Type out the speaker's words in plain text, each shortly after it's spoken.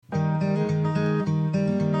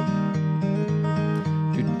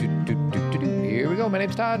go. My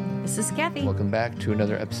name's Todd. This is Kathy. Welcome back to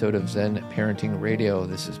another episode of Zen Parenting Radio.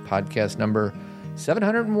 This is podcast number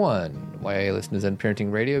 701. Why I listen to Zen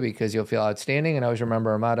Parenting Radio? Because you'll feel outstanding, and always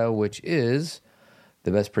remember our motto, which is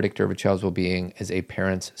the best predictor of a child's well-being is a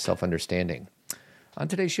parent's self-understanding. On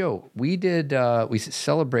today's show, we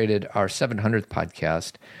celebrated our 700th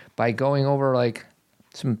podcast by going over like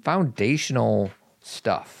some foundational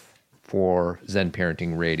stuff for Zen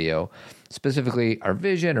Parenting Radio, specifically our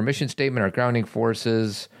vision, our mission statement, our grounding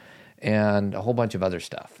forces, and a whole bunch of other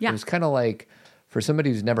stuff. Yeah. It was kind of like, for somebody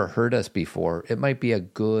who's never heard us before, it might be a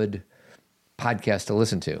good podcast to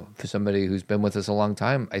listen to. For somebody who's been with us a long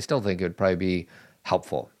time, I still think it would probably be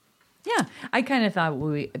helpful. Yeah, I kind of thought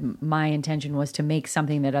my intention was to make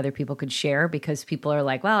something that other people could share, because people are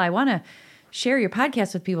like, well, I want to share your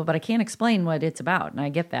podcast with people, but I can't explain what it's about. And I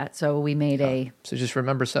get that. So we made So just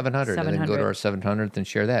remember 700 and then go to 700. our 700th and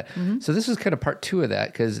share that. Mm-hmm. So this is kind of part two of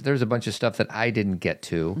that, because there's a bunch of stuff that I didn't get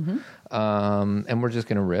to. Mm-hmm. And we're just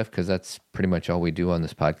going to riff, because that's pretty much all we do on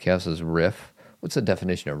this podcast is riff. What's the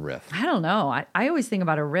definition of riff? I don't know. I always think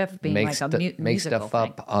about a riff being Make like a make musical stuff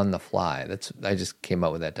thing. up on the fly. I just came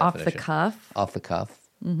up with that definition. Off the cuff? Off the cuff?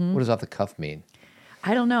 Mm-hmm. What does off the cuff mean?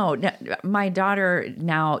 I don't know. My daughter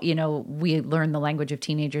now, we learn the language of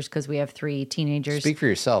teenagers because we have 3 teenagers. Speak for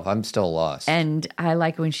yourself. I'm still lost. And I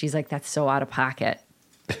like when she's like, that's so out of pocket.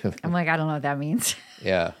 I'm like, I don't know what that means.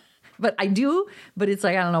 Yeah. But I do, but it's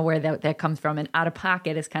like, I don't know where that comes from. And out of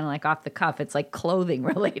pocket is kind of like off the cuff. It's like clothing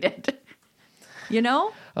related. You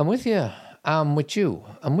know? I'm with you. I'm with you.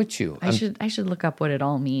 I should look up what it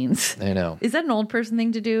all means. I know. Is that an old person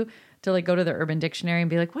thing to do? To like go to the Urban Dictionary and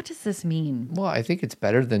be like, what does this mean? Well, I think it's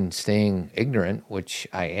better than staying ignorant, which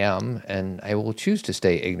I am, and I will choose to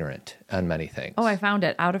stay ignorant on many things. Oh, I found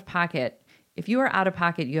it. Out of pocket. If you are out of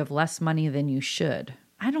pocket, you have less money than you should.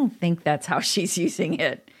 I don't think that's how she's using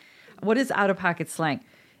it. What is out of pocket slang?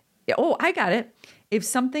 Oh, I got it. If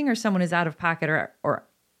something or someone is out of pocket or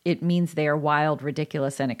it means they are wild,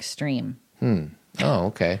 ridiculous, and extreme. Oh,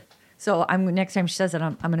 okay. So next time she says it,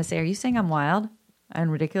 I'm going to say, are you saying I'm wild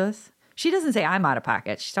and ridiculous? She doesn't say I'm out of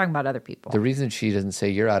pocket. She's talking about other people. The reason she doesn't say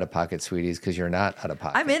you're out of pocket, sweetie, is because you're not out of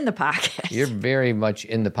pocket. I'm in the pocket. You're very much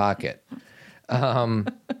in the pocket. And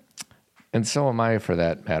so am I, for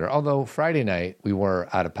that matter. Although Friday night, we were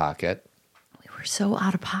out of pocket. We were so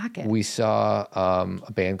out of pocket. We saw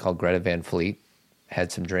a band called Greta Van Fleet,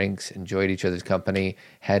 had some drinks, enjoyed each other's company,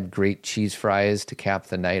 had great cheese fries to cap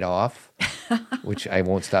the night off, which I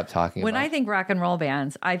won't stop talking When about. I think rock and roll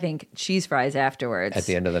bands, I think cheese fries afterwards. At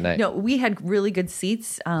the end of the night. No, we had really good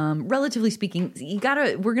seats. Relatively speaking,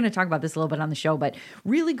 we're going to talk about this a little bit on the show, but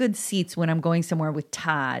really good seats when I'm going somewhere with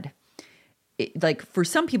Todd. Like for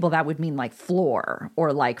some people, that would mean like floor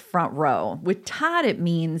or like front row. With Todd, it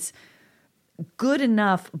means good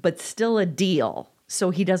enough, but still a deal. So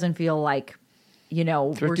he doesn't feel like,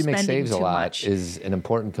 we're Thrifty spending McSaves a too lot much. is an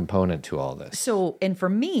important component to all this. So, and for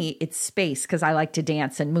me, it's space because I like to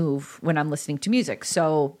dance and move when I'm listening to music.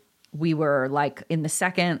 So we were like in the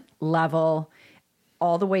second level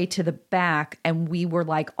all the way to the back, and we were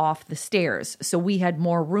like off the stairs. So we had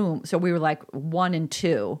more room. So we were like 1 and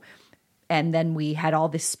 2. And then we had all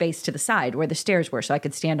this space to the side where the stairs were, so I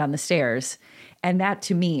could stand on the stairs. And that,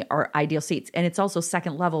 to me, are ideal seats. And it's also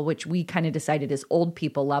second level, which we kind of decided is old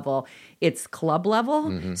people level. It's club level.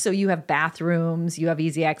 Mm-hmm. So you have bathrooms, you have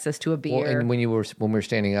easy access to a beer. Well, and when we were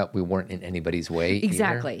standing up, we weren't in anybody's way.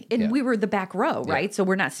 Exactly. Either. And we were the back row, right? Yeah. So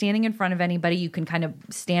we're not standing in front of anybody. You can kind of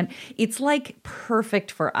stand. It's like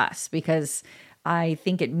perfect for us because I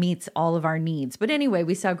think it meets all of our needs. But anyway,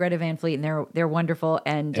 we saw Greta Van Fleet, and they're wonderful.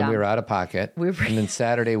 And we were out of pocket. And then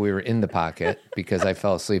Saturday we were in the pocket because I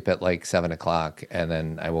fell asleep at like 7 o'clock, and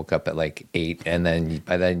then I woke up at like 8, and then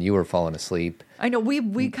by then you were falling asleep. I know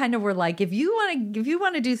we kind of were like, if you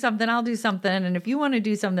want to do something, I'll do something, and if you want to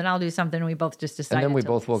do something, I'll do something. And we both just decided. And then we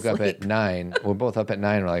both woke up at 9. We're both up at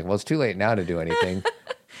 9. We're like, well, it's too late now to do anything.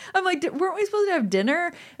 I'm like, weren't we supposed to have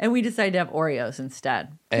dinner? And we decided to have Oreos instead.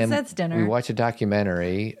 Because that's dinner. We watched a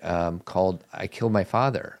documentary called I Killed My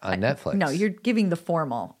Father on Netflix. No, you're giving the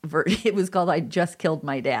formal version. It was called I Just Killed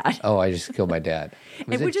My Dad. Oh, I Just Killed My Dad.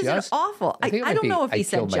 Which is awful. I don't know if he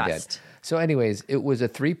said just. So anyways, it was a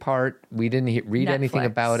 3-part. We didn't read anything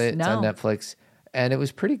about it. It's on Netflix. And it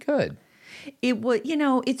was pretty good. It was,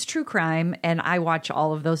 it's true crime, and I watch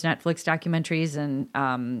all of those Netflix documentaries,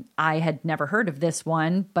 and I had never heard of this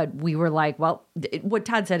one, but we were like, well, what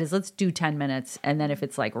Todd said is let's do 10 minutes, and then if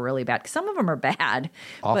it's like really bad, because some of them are bad,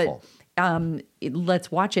 awful. But let's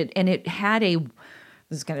watch it. And it had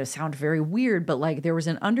this is going to sound very weird, but like there was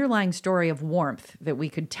an underlying story of warmth that we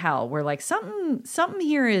could tell where like something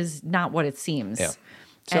here is not what it seems. Yeah.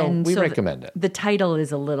 So we recommend it. The title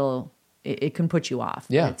is a little, it can put you off.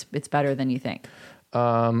 Yeah. It's better than you think.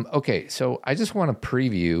 Okay, so I just want to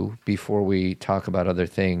preview before we talk about other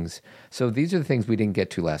things. So these are the things we didn't get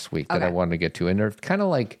to last week that I wanted to get to. And they're kind of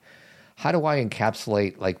like, how do I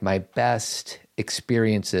encapsulate like my best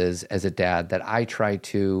experiences as a dad that I try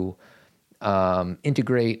to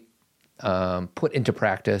integrate, put into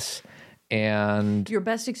practice. And your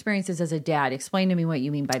best experiences as a dad. Explain to me what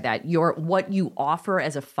you mean by that. What you offer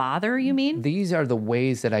as a father, you mean? These are the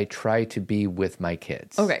ways that I try to be with my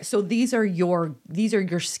kids. Okay, so these are your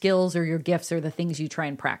skills or your gifts or the things you try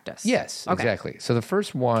and practice. Yes, okay. Exactly. So the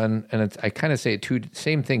first one, and I kind of say it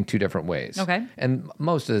same thing two different ways. Okay. And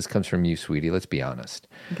most of this comes from you, sweetie. Let's be honest.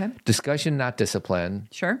 Okay. Discussion, not discipline.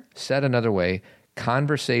 Sure. Said another way,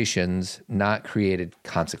 conversations, not created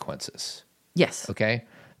consequences. Yes. Okay.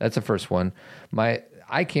 That's the first one.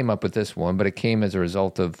 I came up with this one, but it came as a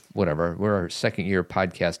result of whatever. We're our second year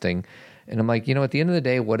podcasting. And I'm like, at the end of the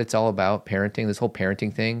day, what it's all about, parenting, this whole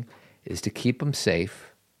parenting thing, is to keep them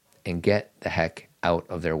and get the heck out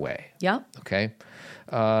of their way. Yep. Okay.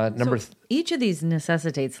 Each of these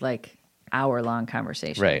necessitates like hour-long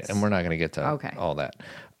conversations. Right. And we're not going to get to all that.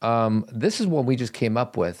 This is what we just came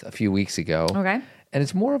up with a few weeks ago. Okay. And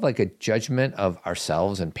it's more of like a judgment of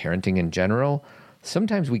ourselves and parenting in general.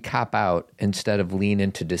 Sometimes we cop out instead of lean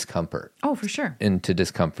into discomfort. Oh, for sure. Into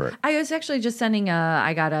discomfort. I was actually just sending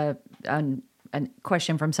I got a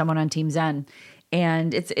question from someone on Team Zen,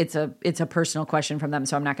 and it's a personal question from them,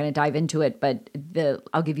 so I'm not going to dive into it, but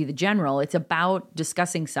I'll give you the general. It's about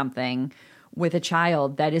discussing something with a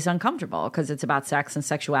child that is uncomfortable because it's about sex and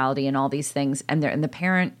sexuality and all these things, and the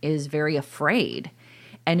parent is very afraid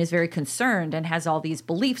and is very concerned and has all these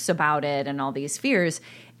beliefs about it and all these fears.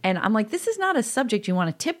 And I'm like, this is not a subject you want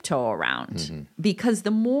to tiptoe around, because the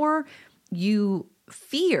more you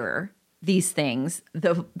fear these things,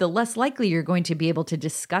 the less likely you're going to be able to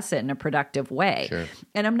discuss it in a productive way. Sure.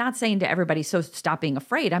 And I'm not saying to everybody, so stop being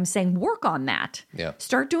afraid. I'm saying work on that. Yeah.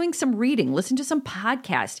 Start doing some reading, listen to some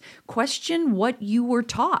podcasts, question what you were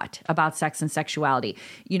taught about sex and sexuality.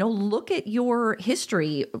 Look at your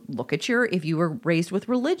history, if you were raised with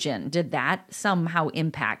religion, did that somehow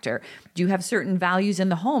impact, or do you have certain values in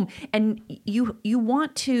the home? And you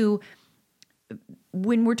want to,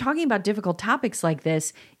 when we're talking about difficult topics like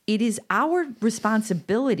this, it is our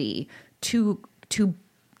responsibility to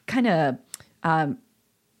kind of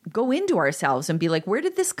go into ourselves and be like, where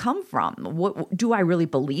did this come from? What do I really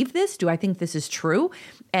believe this? Do I think this is true?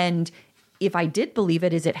 And if I did believe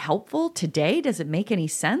it, is it helpful today? Does it make any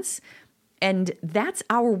sense? And that's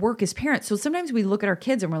our work as parents. So sometimes we look at our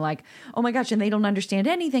kids and we're like, oh my gosh, and they don't understand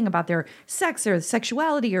anything about their sex or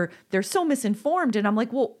sexuality, or they're so misinformed. And I'm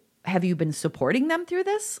like, well, have you been supporting them through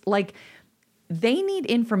this? Like, they need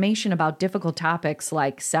information about difficult topics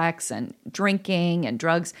like sex and drinking and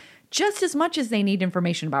drugs just as much as they need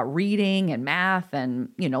information about reading and math and,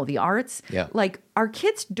 the arts. Yeah. Like, our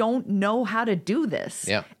kids don't know how to do this.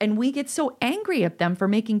 Yeah. And we get so angry at them for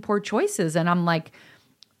making poor choices. And I'm like,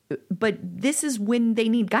 but this is when they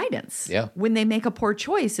need guidance. Yeah. When they make a poor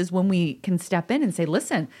choice is when we can step in and say,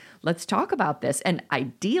 listen, let's talk about this. And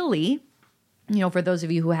ideally, for those of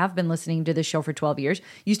you who have been listening to this show for 12 years,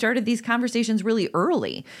 you started these conversations really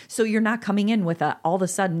early. So you're not coming in with all of a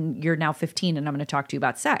sudden you're now 15 and I'm going to talk to you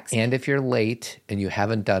about sex. And if you're late and you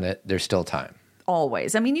haven't done it, there's still time.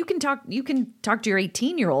 Always. I mean, you can talk to your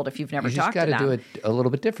 18-year-old if you've never talked to them. You just got to do it a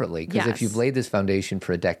little bit differently. Because if you've laid this foundation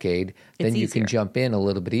for a decade, then you can jump in a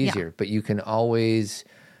little bit easier. Yeah. But you can always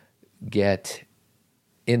get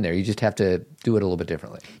in there. You just have to do it a little bit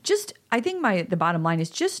differently. I think the bottom line is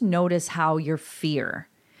just notice how your fear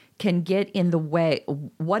can get in the way.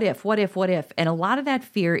 What if? And a lot of that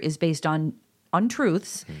fear is based on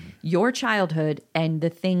untruths, your childhood, and the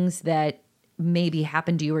things that maybe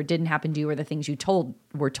happened to you or didn't happen to you, or the things you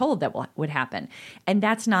were told that would happen. And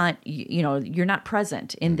that's not, you're not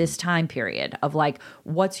present in this time period of like,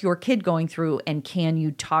 what's your kid going through? And can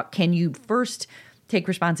you first take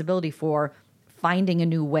responsibility for finding a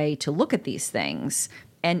new way to look at these things?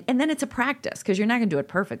 And then it's a practice, because you're not going to do it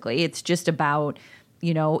perfectly. It's just about,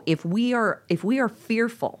 if we are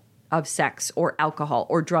fearful of sex or alcohol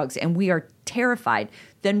or drugs and we are terrified,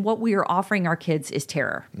 then what we are offering our kids is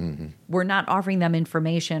terror. Mm-hmm. We're not offering them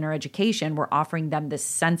information or education. We're offering them this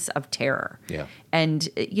sense of terror. Yeah. And,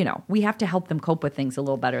 we have to help them cope with things a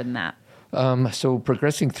little better than that. So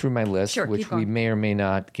progressing through my list, which we may or may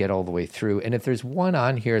not get all the way through. And if there's one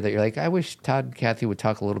on here that you're like, I wish Todd and Kathy would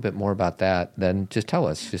talk a little bit more about that, then just tell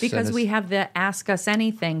us. Because we have the Ask Us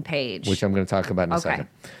Anything page. Which I'm going to talk about in a second.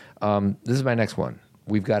 This is my next one.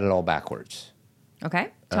 We've got it all backwards. Okay.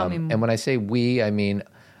 Tell me more. And when I say we, I mean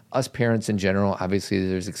us parents in general, obviously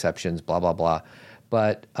there's exceptions, blah, blah, blah.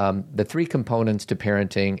 But the three components to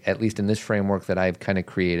parenting, at least in this framework that I've kind of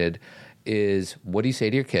created, is what do you say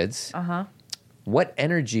to your kids? What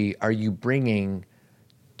energy are you bringing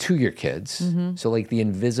to your kids? So like the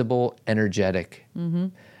invisible, energetic.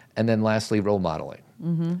 And then lastly, role modeling.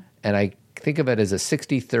 And I think of it as a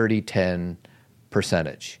 60-30-10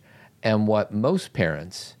 percentage. And what most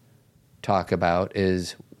parents talk about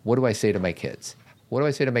is, what do I say to my kids? What do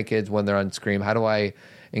I say to my kids when they're on screen? How do I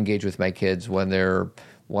engage with my kids when they're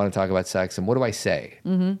want to talk about sex? And what do I say?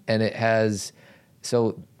 And it has,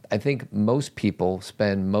 so I think most people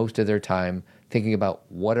spend most of their time thinking about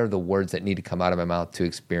what are the words that need to come out of my mouth to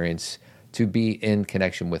experience, to be in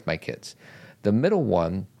connection with my kids. The middle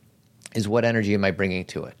one is what energy am I bringing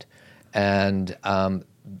to it? And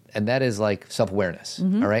that is like self-awareness,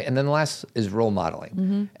 all right? And then the last is role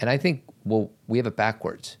modeling. And I think, well, we have it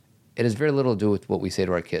backwards. It has very little to do with what we say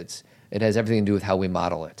to our kids. It has everything to do with how we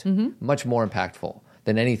model it. Much more impactful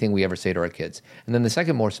than anything we ever say to our kids. And then the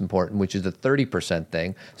second most important, which is the 30%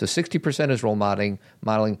 thing. So 60% is role modeling.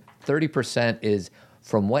 30% is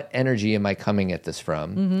from what energy am I coming at this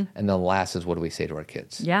from? And the last is what do we say to our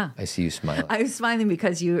kids? Yeah. I see you smiling. I was smiling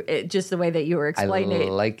because just the way that you were explaining I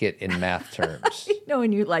it. like it in math terms.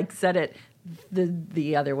 When you like said it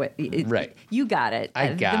the other way. Right. You got it.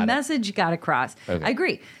 I got the it. message got across. Okay. I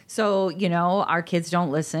agree. So, our kids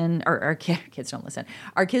don't listen, or our kids don't listen.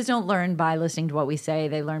 Our kids don't learn by listening to what we say.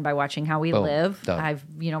 They learn by watching how we Boom. live. Done. I've,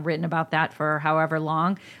 written about that for however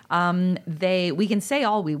long. We can say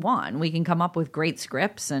all we want. We can come up with great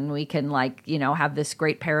scripts and we can have this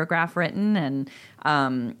great paragraph written and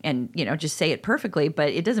just say it perfectly, but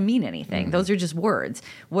it doesn't mean anything. Those are just words.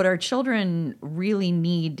 What our children really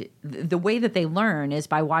need, the way that they learn is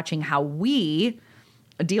by watching how we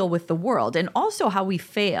deal with the world and also how we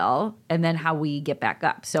fail and then how we get back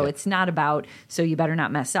up. So it's not about, so you better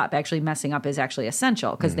not mess up. Actually, messing up is actually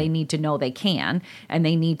essential because they need to know they can and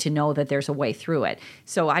they need to know that there's a way through it.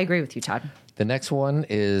 So I agree with you, Todd. The next one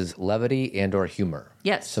is levity and or humor.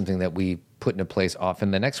 Yes. Something that we put into place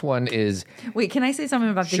often. The next one is... Wait, can I say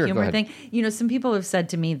something about the Sure, humor go ahead. thing? Some people have said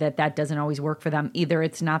to me that doesn't always work for them. Either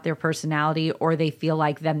it's not their personality or they feel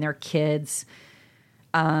like then their kids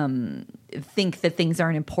think that things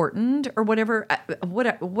aren't important or whatever.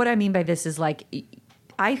 What I mean by this is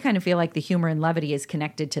I kind of feel like the humor and levity is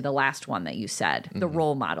connected to the last one that you said, the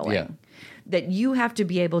role modeling. Yeah. That you have to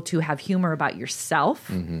be able to have humor about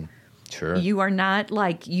yourself. Sure. You are not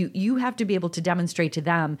you have to be able to demonstrate to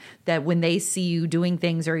them that when they see you doing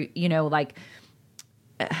things or,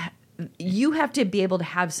 you have to be able to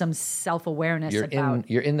have some self-awareness about.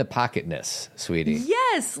 You're in the pocketness, sweetie.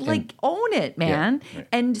 Yes, own it, man. Yeah, right.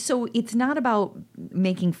 And so it's not about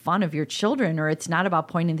making fun of your children or it's not about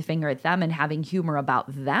pointing the finger at them and having humor about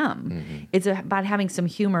them. It's about having some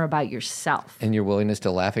humor about yourself. And your willingness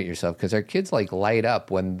to laugh at yourself, because our kids light up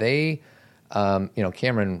when they,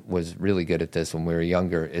 Cameron was really good at this when we were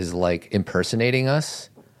younger, is impersonating us.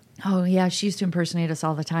 Oh, yeah. She used to impersonate us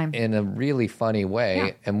all the time. In a really funny way,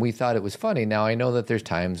 Yeah. and we thought it was funny. Now, I know that there's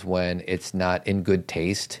times when it's not in good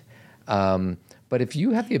taste, but if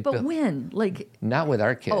you have the But ability... when? Not with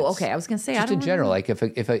our kids. Oh, okay. I was going to say, Just I don't in general,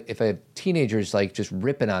 remember. if a teenager's just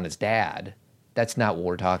ripping on his dad, that's not what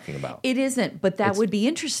we're talking about. It isn't, but that would be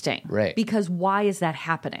interesting. Right. Because why is that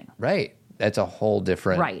happening? Right. That's a whole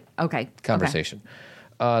different Right. Okay. conversation.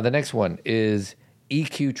 The next one is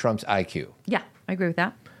EQ trumps IQ. Yeah, I agree with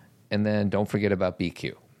that. And then don't forget about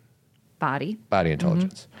BQ, Body. body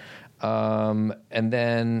intelligence. And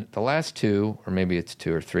then the last two, or maybe it's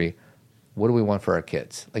two or three, what do we want for our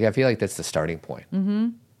kids? I feel like that's the starting point.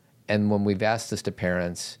 And when we've asked this to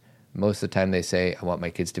parents, most of the time they say, I want my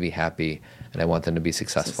kids to be happy and I want them to be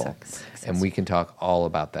successful. And we can talk all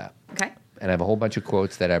about that. Okay. And I have a whole bunch of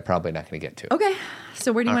quotes that I'm probably not going to get to. Okay.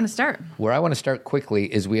 So where do you want to start? Where I want to start quickly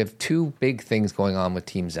is we have two big things going on with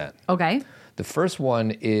Team Zen. Okay. The first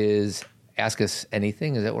one is Ask Us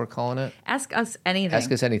Anything. Is that what we're calling it? Ask us anything.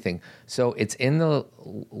 Ask Us Anything. So it's in the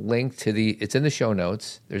link it's in the show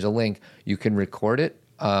notes. There's a link. You can record it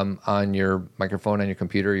on your microphone, on your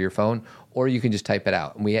computer, or your phone, or you can just type it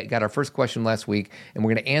out. And we got our first question last week, and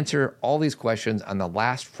we're going to answer all these questions on the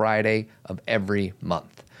last Friday of every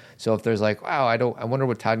month. So if there's wow, I wonder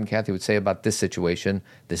what Todd and Kathy would say about this situation,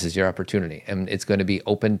 this is your opportunity. And it's going to be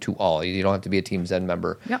open to all. You don't have to be a Team Zen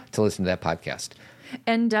member to listen to that podcast.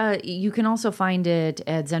 And you can also find it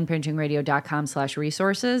at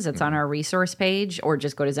zenparentingradio.com/resources. It's on our resource page, or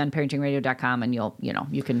just go to zenparentingradio.com and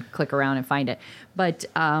you can click around and find it. But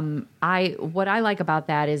what I like about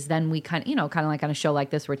that is then we kind of like on a show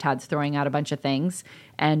like this where Todd's throwing out a bunch of things,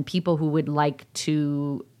 and people who would like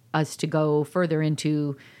to us to go further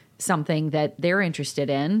into something that they're interested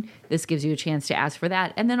in, this gives you a chance to ask for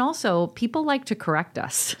that. And then also, people like to correct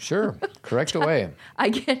us. Sure. Correct away. I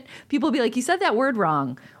get people be like, you said that word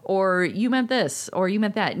wrong, or you meant this, or you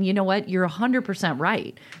meant that. And you know what? You're 100%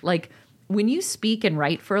 right. Like, when you speak and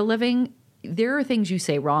write for a living, there are things you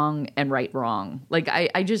say wrong and write wrong. Like,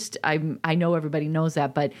 I know everybody knows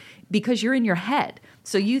that, but because you're in your head.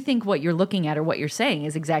 So you think what you're looking at or what you're saying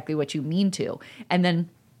is exactly what you mean to. And then,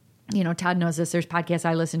 you know, Todd knows this. There's podcasts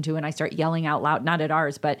I listen to and I start yelling out loud, not at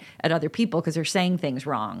ours, but at other people because they're saying things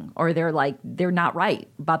wrong or they're not right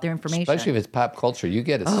about their information. Especially if it's pop culture. You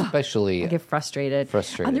get especially... I get frustrated.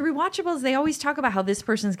 On the rewatchables, they always talk about how this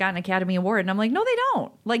person's got an Academy Award. And I'm like, no, they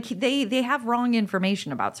don't. Like, they have wrong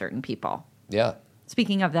information about certain people. Yeah.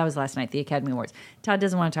 Speaking of, that was last night, the Academy Awards. Todd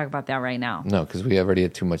doesn't want to talk about that right now. No, because we already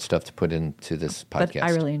had too much stuff to put into this podcast. But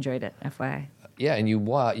I really enjoyed it, FYI. Yeah, and you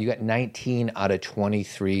got 19 out of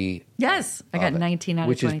 23. Yes, I got 19 out of 23.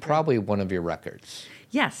 Which is probably one of your records.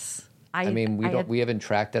 Yes. I mean, we haven't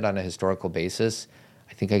tracked it on a historical basis.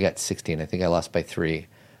 I think I got 16. I think I lost by 3.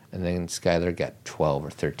 And then Skylar got 12 or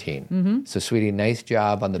 13. Mm-hmm. So, sweetie, nice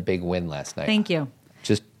job on the big win last night. Thank you.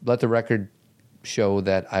 Just let the record show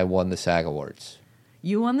that I won the SAG Awards.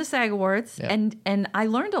 You won the SAG Awards, Yeah. and I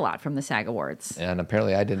learned a lot from the SAG Awards. And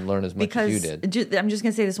apparently I didn't learn as much as you did. I'm just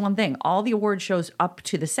going to say this one thing. All the award shows up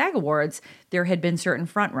to the SAG Awards, there had been certain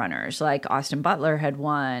front runners, like Austin Butler had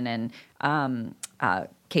won and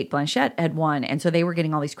Kate Blanchett had won. And so they were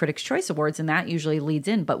getting all these Critics' Choice Awards, and that usually leads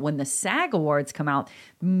in. But when the SAG Awards come out,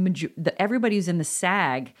 everybody who's in the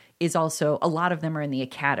SAG is also, a lot of them are in the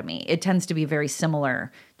Academy. It tends to be very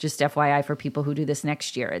similar, just FYI for people who do this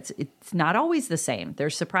next year. It's not always the same.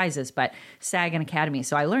 There's surprises, but SAG and Academy.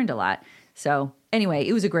 So I learned a lot. So anyway,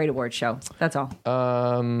 it was a great award show. That's all.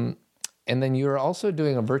 And then you're also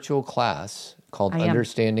doing a virtual class called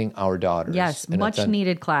Understanding Our Daughters. Yes, much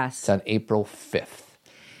needed class. It's on April 5th.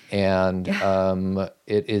 And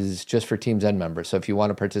it is just for Team Zen members. So if you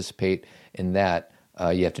want to participate in that,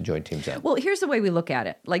 you have to join Team Zen. Well, here's the way we look at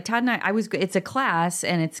it. Like Todd and it's a class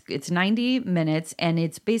and it's 90 minutes and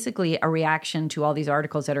it's basically a reaction to all these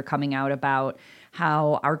articles that are coming out about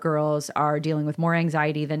how our girls are dealing with more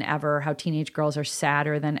anxiety than ever, how teenage girls are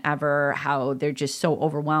sadder than ever, how they're just so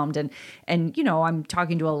overwhelmed. And you know, I'm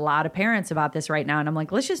talking to a lot of parents about this right now, and I'm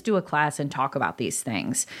like, let's just do a class and talk about these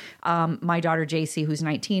things. My daughter, JC, who's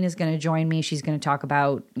 19, is going to join me. She's going to talk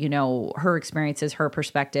about, you know, her experiences, her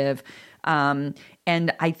perspective.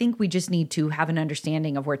 And I think we just need to have an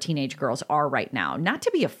understanding of where teenage girls are right now, not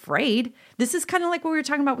to be afraid. This is kind of like what we were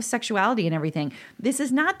talking about with sexuality and everything. This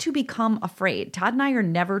is not to become afraid. Todd and I are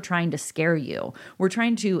never trying to scare you. We're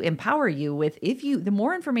trying to empower you with, the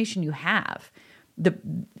more information you have,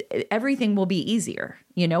 everything will be easier.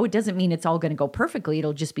 You know, it doesn't mean it's all going to go perfectly.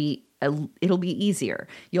 It'll just be, it'll be easier.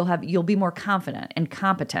 You'll be more confident and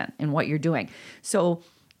competent in what you're doing. So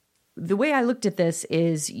the way I looked at this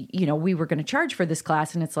is, you know, we were going to charge for this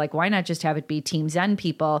class, and it's like, why not just have it be Team Zen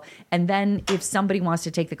people? And then if somebody wants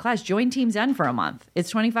to take the class, join Team Zen for a month.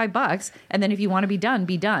 It's $25. And then if you want to be done,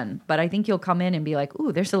 be done. But I think you'll come in and be like,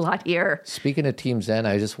 ooh, there's a lot here. Speaking of Team Zen,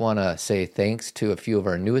 I just want to say thanks to a few of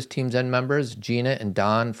our newest Team Zen members, Gina and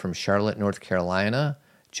Don from Charlotte, North Carolina,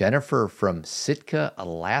 Jennifer from Sitka,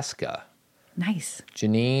 Alaska. Nice.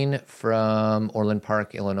 Janine from Orland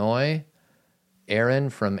Park, Illinois. Erin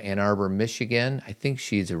from Ann Arbor, Michigan. I think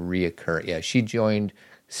she's a reoccur. Yeah, she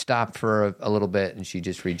stopped for a little bit, and she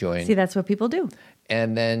just rejoined. See, that's what people do.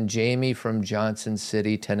 And then Jamie from Johnson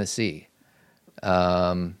City, Tennessee.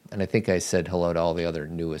 And I think I said hello to all the other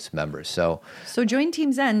newest members. So join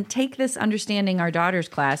Team Zen. Take this Understanding Our Daughters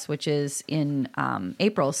class, which is in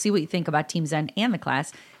April. See what you think about Team Zen and the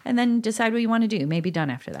class, and then decide what you want to do. Maybe done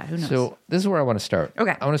after that. Who knows? So this is where I want to start.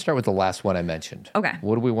 Okay. I want to start with the last one I mentioned. Okay.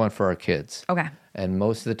 What do we want for our kids? Okay. And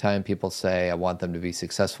most of the time people say, I want them to be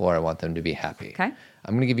successful or I want them to be happy. Okay.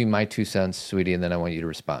 I'm going to give you my 2 cents, sweetie, and then I want you to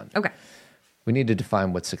respond. Okay. We need to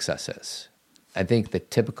define what success is. I think the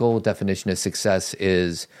typical definition of success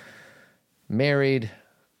is married,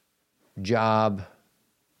 job,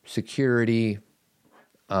 security,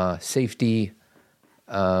 safety.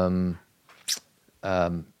 I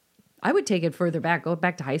would take it further back. Go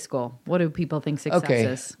back to high school. What do people think success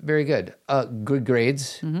is? Very good. Good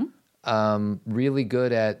grades. Mm-hmm. Really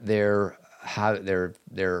good at their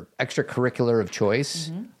extracurricular of choice.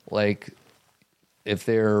 Mm-hmm. Like if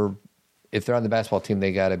they're on the basketball team,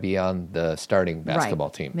 they got to be on the starting basketball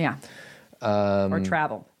team. Yeah. Or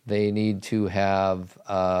travel. They need to have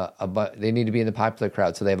they need to be in the popular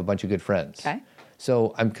crowd, so they have a bunch of good friends. Okay.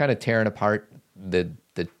 So I'm kind of tearing apart the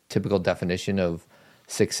typical definition of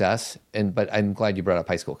success. But I'm glad you brought up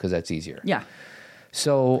high school because that's easier. Yeah.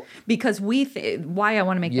 So because why I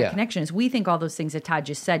want to make Yeah. that connection is we think all those things that Todd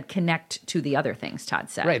just said connect to the other things Todd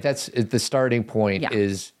said. right, that's the starting point Yeah.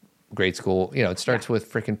 is grade school. You know, it starts with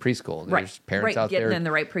freaking preschool. There's Right. parents Right, out getting there in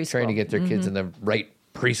the right preschool. trying to get their kids in the right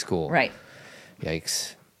preschool. Right.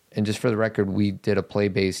 Yikes. And just for the record, we did a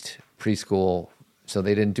play-based preschool. So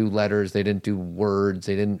they didn't do letters, they didn't do words,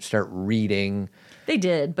 they didn't start reading. They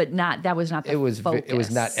did, but that was not the focus. It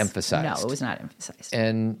was not emphasized. No, it was not emphasized.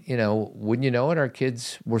 And, you know, wouldn't you know it, our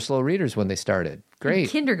kids were slow readers when they started. Great.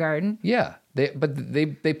 Kindergarten. Yeah. They're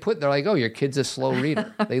like, oh, your kid's a slow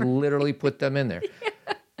reader. They literally put them in there.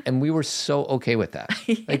 And we were so okay with that.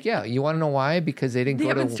 Like, yeah, you want to know why? Because they They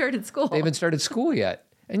haven't started school. They haven't started school yet.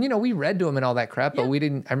 And, you know, we read to them and all that crap, but we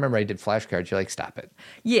didn't. I remember I did flashcards. You're like, stop it.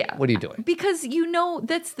 Yeah. What are you doing? Because, you know,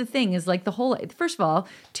 that's the thing is like the whole, first of all,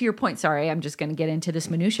 to your point, sorry, I'm just going to get into this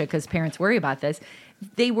minutia because parents worry about this.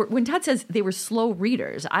 When Todd says they were slow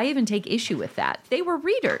readers, I even take issue with that. They were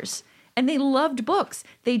readers and they loved books.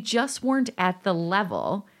 They just weren't at the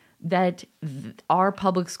level that our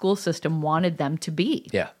public school system wanted them to be.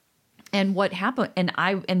 Yeah. And what happened,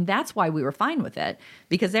 and that's why we were fine with it,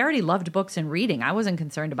 because they already loved books and reading. I wasn't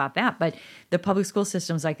concerned about that. But the public school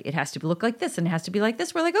system's like, it has to look like this and it has to be like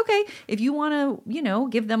this. We're like, okay, if you want to, you know,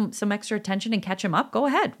 give them some extra attention and catch them up, go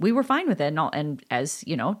ahead. We were fine with it. And as,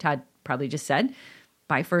 you know, Todd probably just said,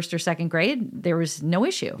 by first or second grade, there was no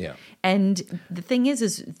issue. Yeah. And the thing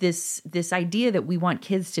is this idea that we want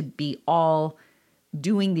kids to be all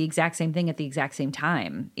doing the exact same thing at the exact same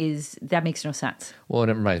time that makes no sense. Well, and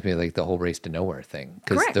it reminds me of like the whole race to nowhere thing.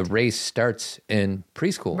 Because Correct. the race starts in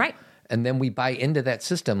preschool. Right. And then we buy into that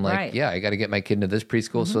system. Like, Right. yeah, I got to get my kid into this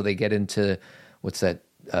preschool. So they get into, what's that,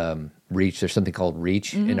 Reach? There's something called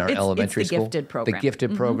Reach in our elementary it's the school. gifted program. The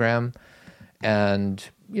gifted program. And,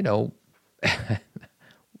 you know, I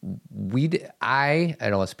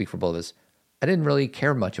don't want to speak for both of us. I didn't really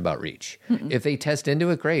care much about Reach. If they test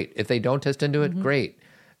into it, great. If they don't test into it, great.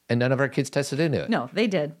 And none of our kids tested into it. No, they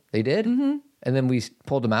did. They did? Mm-hmm. And then we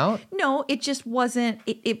pulled them out? No, it just wasn't.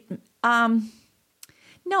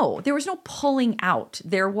 No, there was no pulling out.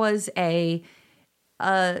 There was a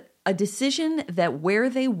decision that where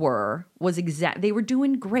they were was they were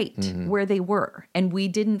doing great where they were, and we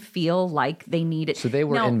didn't feel like they needed. So they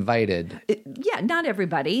were invited. Yeah, not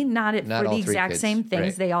everybody, not for all the three exact kids, sings.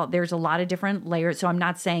 right. There's a lot of different layers. So I'm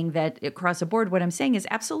not saying that across the board. What I'm saying is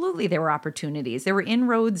absolutely there were opportunities. There were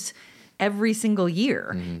inroads every single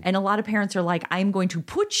year. And a lot of parents are like, I'm going to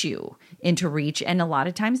put you into Reach. And a lot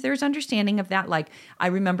of times there's understanding of that. Like I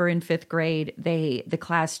remember in 5th grade, the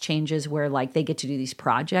class changes where like they get to do these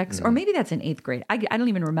projects, or maybe that's in 8th grade. I don't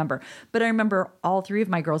even remember. But I remember all 3 of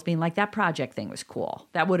my girls being like, that project thing was cool.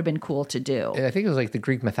 That would have been cool to do. And I think it was like the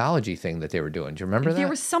Greek mythology thing that they were doing. Do you remember that? There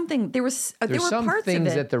was something, there were some parts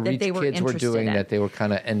things of it that the Reach they were kids were interested doing in. that they were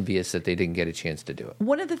kind of envious that they didn't get a chance to do it.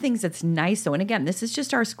 One of the things that's nice, though, and again, this is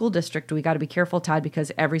just our school district. We got to be careful, Todd,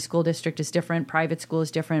 because every school district is different. Private school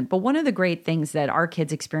is different. But one of the great things that our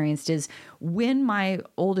kids experienced is when my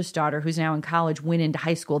oldest daughter, who's now in college, went into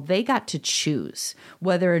high school, they got to choose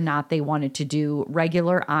whether or not they wanted to do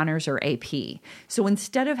regular honors or AP. So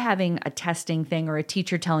instead of having a testing thing or a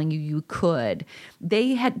teacher telling you could,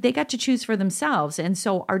 they got to choose for themselves. And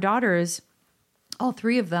so our daughters, all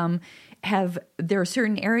 3 of them, there are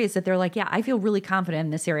certain areas that they're like, yeah, I feel really confident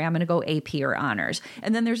in this area. I'm going to go AP or honors.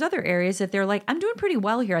 And then there's other areas that they're like, I'm doing pretty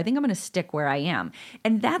well here. I think I'm going to stick where I am.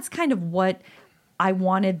 And that's kind of what I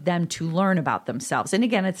wanted them to learn about themselves. And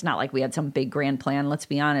again, it's not like we had some big grand plan, let's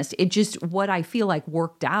be honest. It just, what I feel like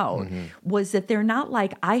worked out was that they're not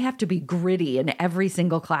like, I have to be gritty in every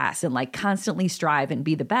single class and like constantly strive and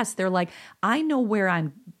be the best. They're like, I know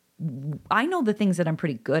the things that I'm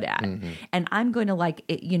pretty good at, and I'm going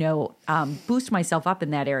to boost myself up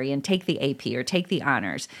in that area and take the AP or take the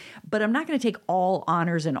honors, but I'm not going to take all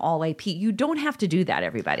honors and all AP. You don't have to do that,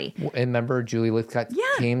 everybody. And remember Julie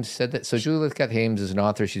Lithcott-Hames said that? So Julie Lithcott-Hames is an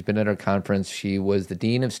author. She's been at our conference. She was the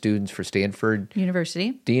Dean of Students for Stanford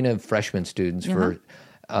University. Dean of Freshman Students for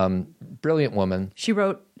brilliant woman. She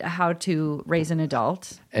wrote How to Raise an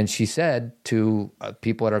Adult. And she said to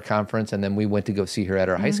people at our conference, and then we went to go see her at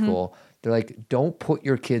our high school, they're like, don't put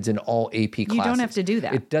your kids in all AP classes. You don't have to do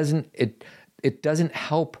that. It doesn't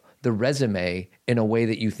help the resume in a way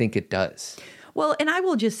that you think it does. Well, and I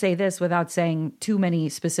will just say this without saying too many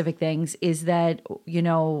specific things, is that,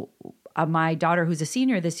 my daughter, who's a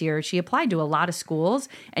senior this year, she applied to a lot of schools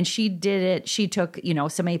and she did it. She took,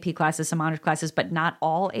 some AP classes, some honors classes, but not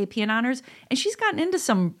all AP and honors. And she's gotten into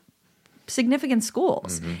some significant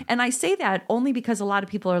schools. And I say that only because a lot of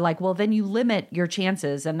people are like, well, then you limit your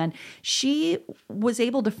chances. And then she was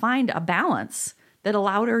able to find a balance that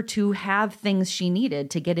allowed her to have things she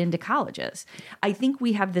needed to get into colleges. I think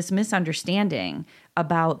we have this misunderstanding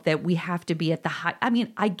about that we have to be at the high. I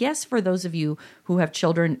mean, I guess for those of you who have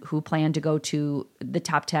children who plan to go to the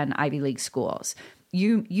top 10 Ivy League schools,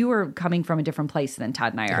 you are coming from a different place than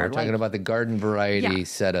Todd and I are. We're talking about the garden variety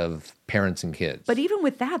set of parents and kids. But even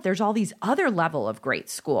with that, there's all these other level of great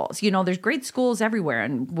schools. You know, there's great schools everywhere,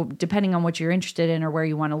 and depending on what you're interested in or where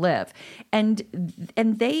you want to live, and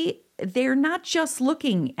they're not just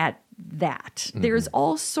looking at that. There's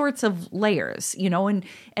all sorts of layers, you know, and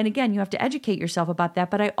again, you have to educate yourself about that.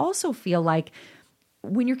 But I also feel like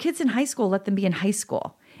when your kid's in high school, let them be in high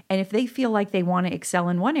school. And if they feel like they want to excel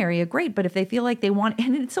in one area, great. But if they feel like they want,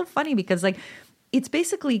 and it's so funny because like it's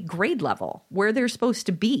basically grade level where they're supposed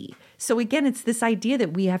to be. So again, it's this idea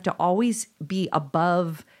that we have to always be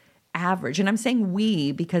above average. And I'm saying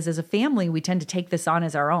we because as a family, we tend to take this on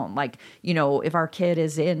as our own. Like, you know, if our kid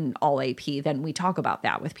is in all AP, then we talk about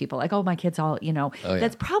that with people like, oh, my kid's all, you know,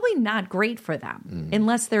 that's probably not great for them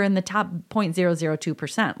unless they're in the top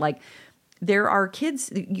 0.002%. Like, there are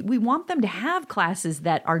kids, we want them to have classes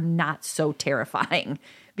that are not so terrifying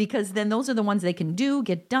because then those are the ones they can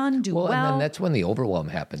get done, do well. And then that's when the overwhelm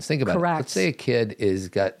happens. Think about it. Let's say a kid is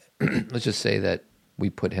let's just say that we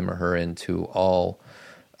put him or her into all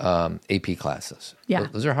AP classes. Yeah.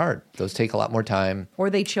 Those are hard. Those take a lot more time. Or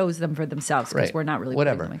they chose them for themselves because we're not really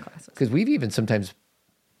putting them in classes. Because we've even sometimes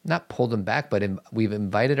not pulled them back, but we've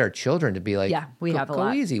invited our children to be like, we have a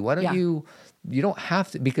lot. Go easy. Why don't you don't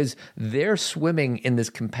have to, because they're swimming in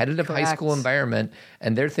this competitive high school environment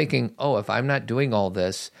and they're thinking, oh, if I'm not doing all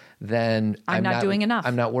this, then I'm not doing enough.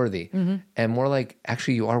 I'm not worthy. And we're like,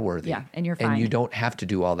 actually, you are worthy. Yeah, and you're fine. And you don't have to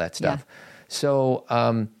do all that stuff. So,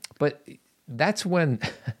 but that's when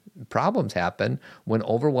problems happen, when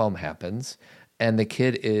overwhelm happens and the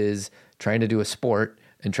kid is trying to do a sport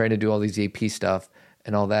and trying to do all these AP stuff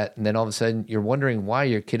and all that. And then all of a sudden you're wondering why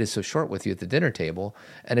your kid is so short with you at the dinner table.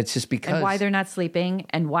 And it's just because. And why they're not sleeping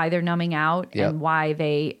and why they're numbing out and why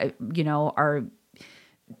they, are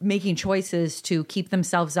making choices to keep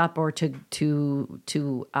themselves up or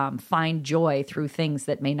to find joy through things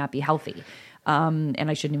that may not be healthy. And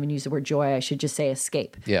I shouldn't even use the word joy. I should just say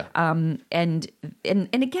escape. Yeah. And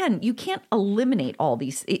again, you can't eliminate all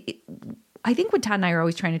these. I think what Todd and I are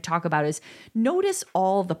always trying to talk about is notice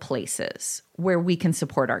all the places where we can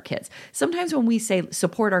support our kids. Sometimes when we say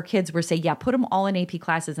support our kids, we're saying, put them all in AP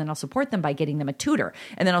classes and I'll support them by getting them a tutor.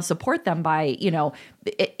 And then I'll support them by,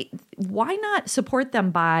 why not support them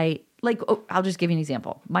by, I'll just give you an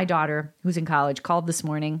example. My daughter, who's in college, called this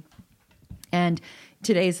morning and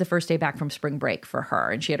today is the first day back from spring break for her.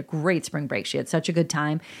 And she had a great spring break. She had such a good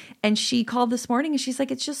time. And she called this morning and she's like,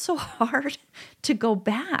 it's just so hard to go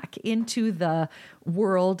back into the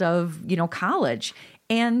world of, college.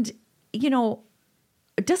 And,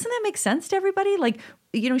 doesn't that make sense to everybody?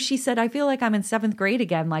 She said, I feel like I'm in 7th grade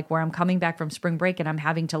again, where I'm coming back from spring break and I'm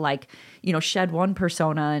having to shed one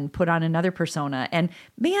persona and put on another persona. And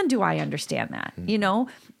man, do I understand that,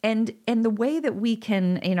 and the way that we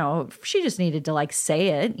can, she just needed to say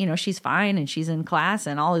it, she's fine and she's in class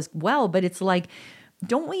and all is well, but it's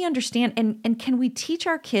don't we understand? And can we teach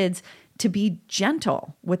our kids to be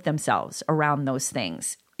gentle with themselves around those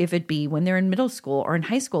things? If it be when they're in middle school or in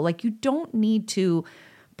high school, you don't need to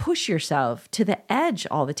push yourself to the edge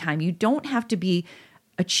all the time. You don't have to be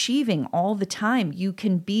achieving all the time. You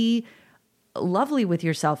can be lovely with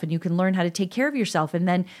yourself and you can learn how to take care of yourself. And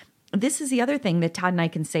then this is the other thing that Todd and I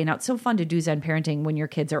can say. Now, it's so fun to do Zen parenting when your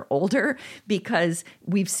kids are older because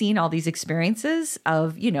we've seen all these experiences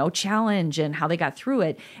of, challenge and how they got through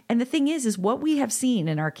it. And the thing is what we have seen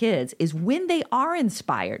in our kids is when they are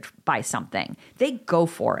inspired by something, they go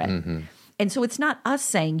for it. And so it's not us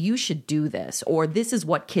saying you should do this or this is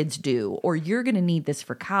what kids do or you're going to need this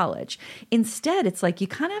for college. Instead, it's you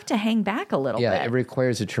kind of have to hang back a little bit. Yeah, it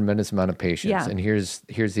requires a tremendous amount of patience. Yeah. And here's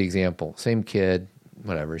the example. Same kid,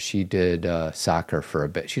 whatever. She did soccer for a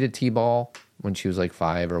bit. She did t-ball when she was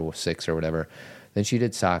 5 or 6 or whatever. Then she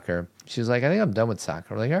did soccer. She was like, I think I'm done with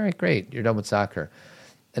soccer. We're like, all right, great. You're done with soccer.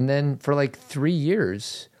 And then for 3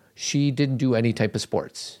 years, she didn't do any type of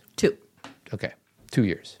sports. 2. Okay. 2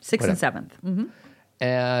 years. 6th and 7th. Mm-hmm.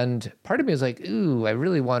 And part of me was like, ooh, I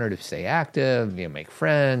really want her to stay active, make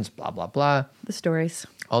friends, blah, blah, blah. The stories.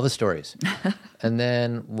 All the stories. And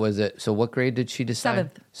then so what grade did she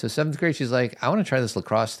decide? 7th. So 7th grade, she's like, I want to try this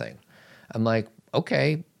lacrosse thing. I'm like,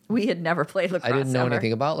 okay. We had never played lacrosse. I didn't know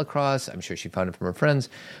anything about lacrosse. I'm sure she found it from her friends.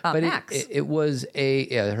 But Max. it was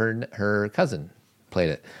her cousin played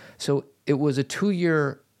it. So it was a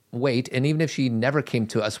 2-year wait. And even if she never came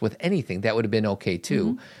to us with anything, that would have been okay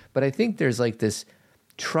too. But I think there's like this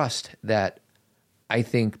trust that I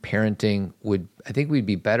think we'd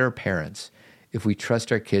be better parents if we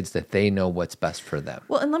trust our kids that they know what's best for them.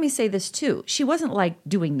 Well, and let me say this too. She wasn't like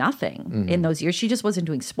doing nothing in those years. She just wasn't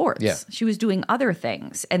doing sports. Yeah. She was doing other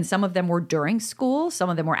things. And some of them were during school. Some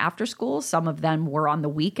of them were after school. Some of them were on the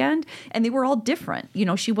weekend. And they were all different. You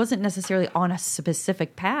know, she wasn't necessarily on a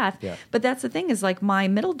specific path. Yeah. But that's the thing is like my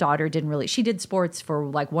middle daughter she did sports for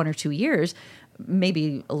like 1 or 2 years,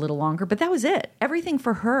 maybe a little longer, but that was it. Everything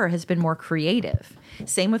for her has been more creative.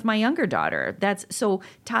 Same with my younger daughter. So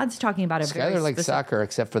Todd's talking about Skylar likes soccer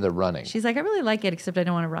except for the running. She's like, I really like it, except I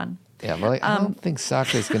don't want to run. Yeah, I'm like, I don't think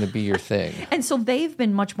soccer is going to be your thing. And so they've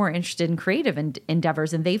been much more interested in creative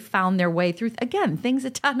endeavors, and they've found their way through, again, things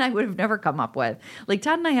that Todd and I would have never come up with. Like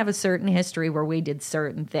Todd and I have a certain history where we did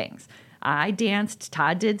certain things. I danced,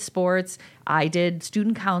 Todd did sports, I did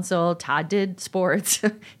student council, Todd did sports.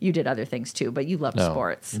 You did other things too, but you loved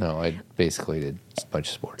sports. No, I basically did a bunch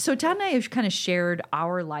of sports. So Todd and I have kind of shared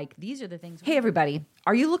our, these are the things. Hey, everybody,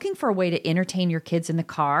 are you looking for a way to entertain your kids in the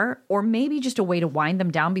car, or maybe just a way to wind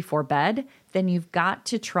them down before bed? Then you've got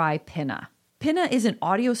to try Pinna. Pinna is an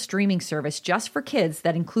audio streaming service just for kids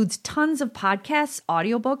that includes tons of podcasts,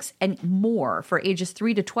 audiobooks, and more for ages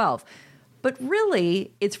 3 to 12. But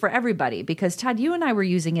really, it's for everybody because, Todd, you and I were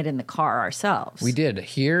using it in the car ourselves. We did.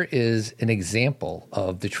 Here is an example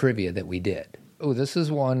of the trivia that we did. Oh, this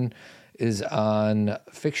one is on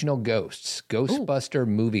fictional ghosts, Ghostbuster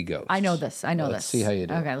movie ghosts. I know this. Let's see how you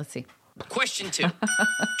do. Okay, let's see. Question 2.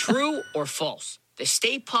 True or false? The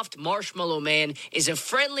Stay Puft Marshmallow Man is a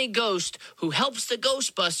friendly ghost who helps the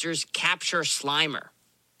Ghostbusters capture Slimer.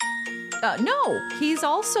 No, he's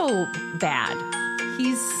also bad.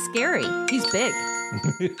 He's scary. He's big.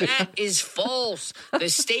 That is false. The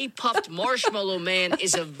Stay Puft Marshmallow Man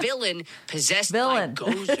is a villain possessed by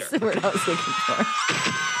Gozer. That's the word I was looking for.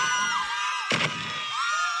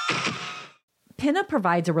 Pinna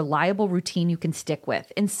provides a reliable routine you can stick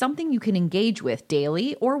with and something you can engage with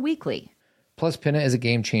daily or weekly. Plus, Pinna is a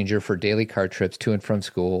game changer for daily car trips to and from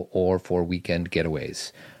school or for weekend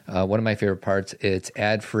getaways. One of my favorite parts, it's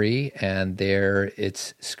ad-free and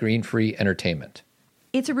it's screen-free entertainment.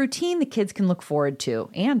 It's a routine the kids can look forward to,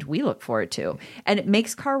 and we look forward to, and it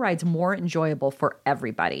makes car rides more enjoyable for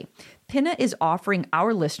everybody. Pinna is offering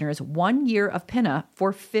our listeners 1 year of Pinna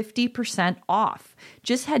for 50% off.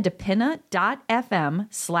 Just head to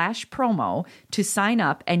pinna.fm/promo to sign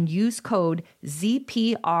up and use code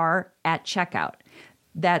ZPR at checkout.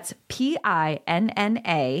 That's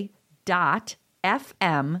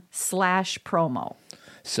PINNA.fm/promo.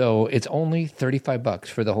 So it's only $35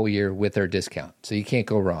 for the whole year with our discount. So you can't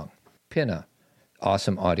go wrong. Pinna,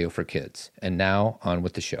 awesome audio for kids. And now on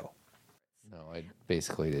with the show. No, I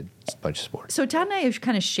basically did a bunch of sports. So Todd and I have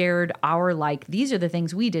kind of shared our these are the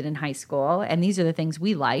things we did in high school, and these are the things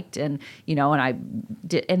we liked, and and I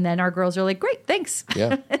did, and then our girls are like, great, thanks.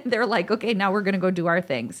 Yeah. And they're like, okay, now we're going to go do our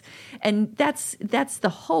things, and that's the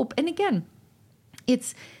hope. And again,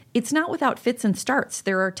 it's not without fits and starts.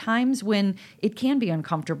 There are times when it can be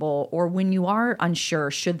uncomfortable or when you are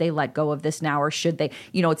unsure, should they let go of this now or should they,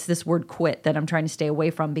 it's this word quit that I'm trying to stay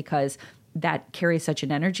away from because that carries such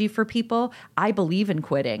an energy for people. I believe in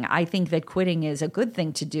quitting. I think that quitting is a good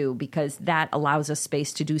thing to do because that allows us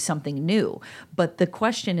space to do something new. But the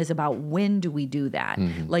question is about when do we do that?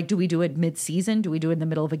 Mm-hmm. Like, do we do it mid-season? Do we do it in the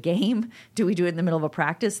middle of a game? Do we do it in the middle of a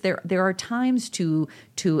practice? There are times to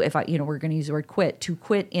if we're going to use the word quit, to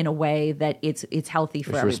quit in a way that it's healthy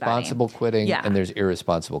for everybody. There's responsible quitting and there's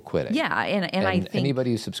irresponsible quitting. Yeah, and I think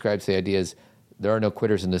anybody who subscribes to the idea is there are no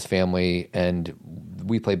quitters in this family, and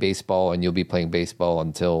we play baseball, and you'll be playing baseball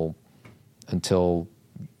until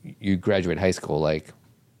you graduate high school. Like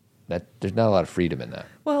that, there's not a lot of freedom in that.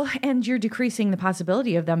 Well, and you're decreasing the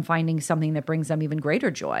possibility of them finding something that brings them even greater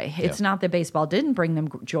joy. It's not that baseball didn't bring them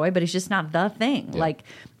joy, but it's just not the thing. Yeah.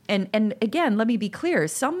 And again, let me be clear.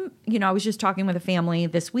 Some, I was just talking with a family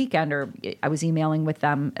this weekend, or I was emailing with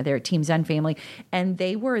them, their Team Zen family, and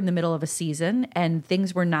they were in the middle of a season and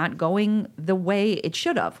things were not going the way it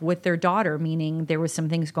should have with their daughter, meaning there was some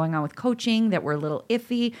things going on with coaching that were a little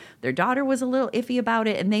iffy. Their daughter was a little iffy about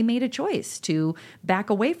it, and they made a choice to back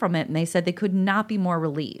away from it. And they said they could not be more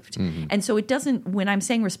relieved. Mm-hmm. And so it doesn't, when I'm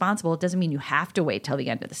saying responsible, it doesn't mean you have to wait till the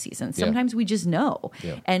end of the season. Sometimes we just know.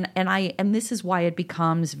 Yeah. And this is why it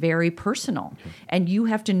becomes very personal, and you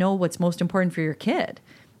have to know what's most important for your kid.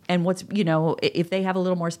 And what's, if they have a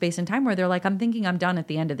little more space and time where they're like, I'm thinking I'm done at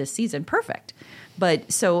the end of this season, perfect.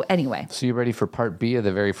 But so anyway. So you ready for part B of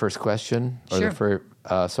the very first question? Sure.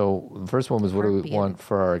 So the first one was, what do we Part B. want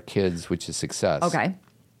for our kids, which is success. Okay.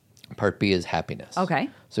 Part B is happiness. Okay.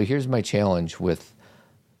 So here's my challenge with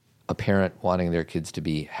a parent wanting their kids to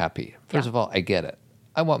be happy. First Yeah. of all, I get it.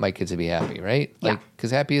 I want my kids to be happy, right? Yeah.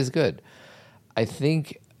 Because happy is good. I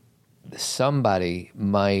think somebody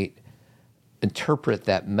might interpret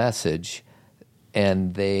that message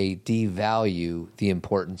and they devalue the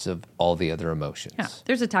importance of all the other emotions. Yeah.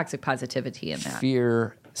 There's a toxic positivity in that.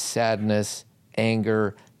 Fear, sadness,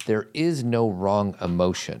 anger. There is no wrong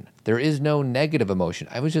emotion. There is no negative emotion.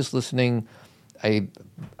 I was just listening. I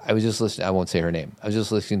won't say her name. I was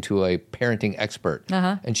just listening to a parenting expert,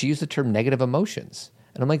 and she used the term negative emotions.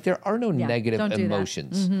 And I'm like, there are no negative don't do that.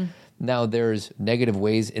 emotions. Now, there's negative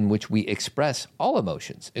ways in which we express all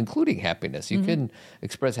emotions, including happiness. You can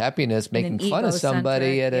express happiness making fun of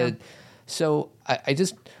somebody at a. So I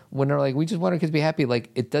just, when they're like, we just want our kids to be happy, like,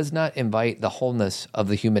 it does not invite the wholeness of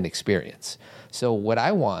the human experience. So what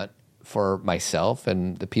I want for myself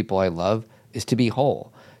and the people I love is to be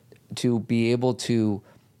whole, to be able to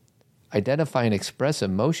identify and express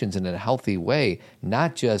emotions in a healthy way,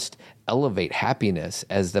 not just elevate happiness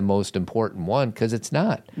as the most important one, because it's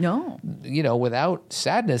not. No. Without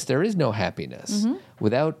sadness, there is no happiness.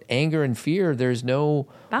 Without anger and fear, there's no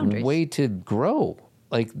Boundaries. way to grow.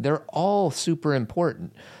 Like, they're all super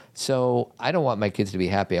important. So I don't want my kids to be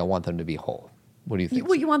happy. I want them to be whole. What do you think?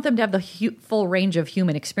 Well, you want them to have the full range of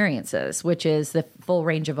human experiences, which is the full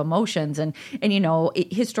range of emotions. And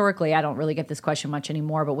historically, I don't really get this question much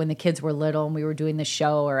anymore, but when the kids were little and we were doing the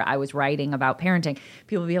show or I was writing about parenting,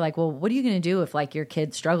 people would be like, well, what are you going to do if like your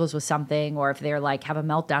kid struggles with something, or if they're like have a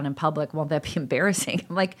meltdown in public? Won't that be embarrassing?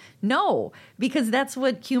 I'm like, no, because that's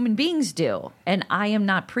what human beings do. And I am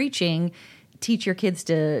not preaching teach your kids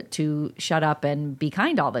to shut up and be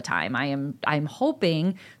kind all the time. I'm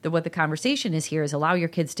hoping that what the conversation is here is allow your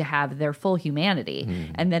kids to have their full humanity,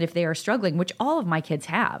 and that if they are struggling, which all of my kids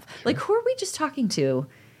have, like, who are we just talking to?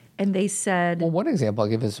 And they said, well, one example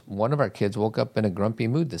I'll give is one of our kids woke up in a grumpy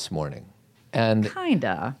mood this morning, and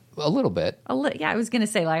kinda a little bit. Yeah, I was going to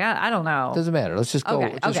say, like, I don't know. Doesn't matter. Let's just go.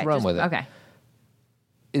 Run with it. Okay.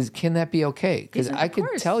 Can that be okay? Because Yes, of I could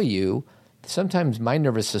course. tell you, sometimes my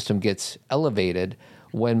nervous system gets elevated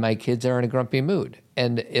when my kids are in a grumpy mood,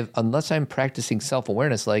 and unless I'm practicing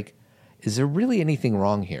self-awareness, like, is there really anything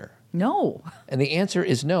wrong here? No. And the answer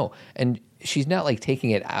is no. And she's not like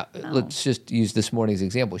taking it out. No. Let's just use this morning's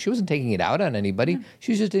example. She wasn't taking it out on anybody.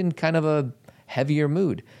 She was just in kind of a heavier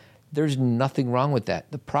mood. There's nothing wrong with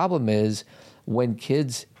that. The problem is when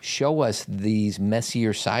kids show us these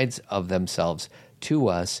messier sides of themselves to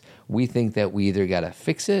us, we think that we either got to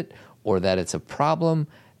fix it or that it's a problem.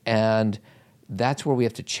 And that's where we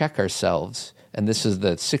have to check ourselves. And this is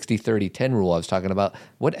the 60-30-10 rule I was talking about.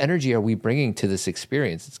 What energy are we bringing to this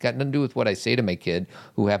experience? It's got nothing to do with what I say to my kid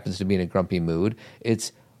who happens to be in a grumpy mood.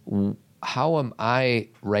 It's how am I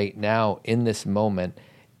right now in this moment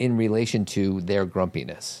in relation to their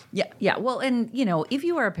grumpiness? Yeah. Well, and, if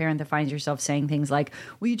you are a parent that finds yourself saying things like,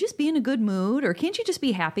 will you just be in a good mood, or can't you just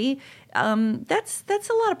be happy? That's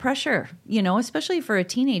a lot of pressure, especially for a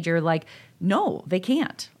teenager. Like, no, they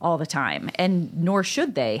can't all the time, and nor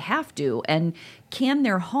should they have to. And can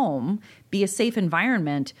their home be a safe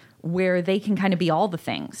environment where they can kind of be all the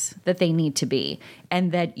things that they need to be?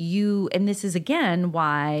 And and this is again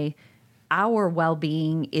why our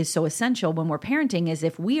well-being is so essential when we're parenting, is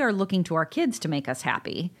if we are looking to our kids to make us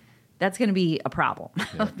happy, that's going to be a problem.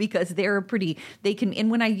 Because they can, and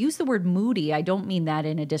when I use the word moody, I don't mean that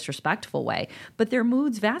in a disrespectful way, but their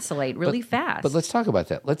moods vacillate really fast. But let's talk about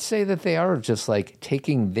that. Let's say that they are just like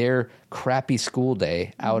taking their crappy school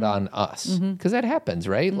day out on us, because that happens,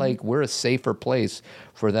 right? Like, we're a safer place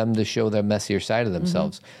for them to show their messier side of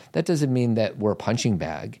themselves. That doesn't mean that we're a punching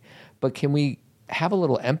bag, but can we have a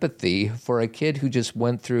little empathy for a kid who just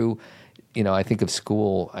went through, I think of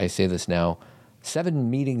school, I say this now, 7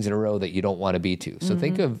 meetings in a row that you don't want to be to. So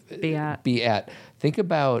think of think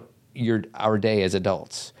about our day as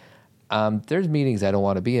adults. There's meetings I don't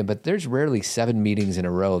want to be in, but there's rarely 7 meetings in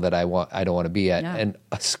a row that I don't want to be at. Yeah. And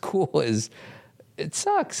a school it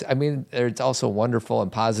sucks. I mean, it's also wonderful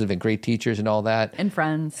and positive and great teachers and all that. And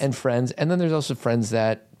friends. And then there's also friends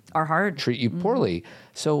that are hard, treat you poorly.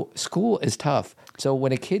 So school is tough. So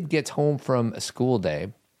when a kid gets home from a school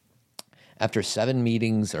day after 7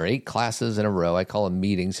 meetings or 8 classes in a row, I call them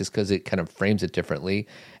meetings just because it kind of frames it differently,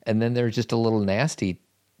 and then they're just a little nasty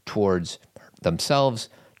towards themselves,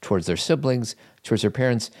 towards their siblings, towards their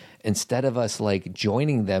parents, instead of us like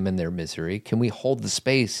joining them in their misery, can we hold the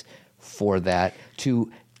space for that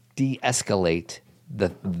to de-escalate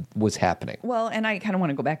what's happening? Well, and I kind of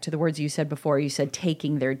want to go back to the words you said before. You said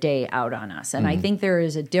taking their day out on us. And I think there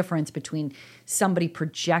is a difference between somebody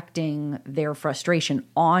projecting their frustration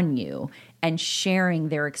on you and sharing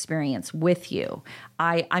their experience with you.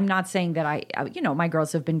 I'm not saying that my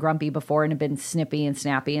girls have been grumpy before and have been snippy and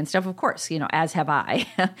snappy and stuff, of course, as have I.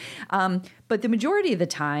 But the majority of the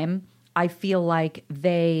time, I feel like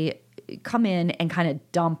they come in and kind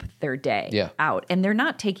of dump their day out, and they're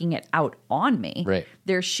not taking it out on me. Right.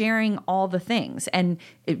 They're sharing all the things. And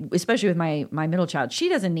especially with my middle child, she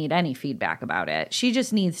doesn't need any feedback about it. She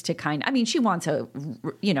just needs to she wants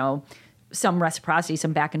some reciprocity,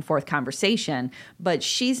 some back and forth conversation, but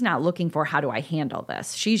she's not looking for how do I handle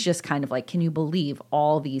this. She's just kind of like, can you believe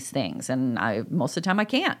all these things? And most of the time I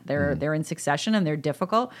can't. They're in succession and they're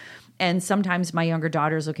difficult. And sometimes my younger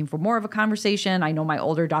daughter is looking for more of a conversation. I know my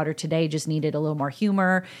older daughter today just needed a little more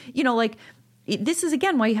humor. This is,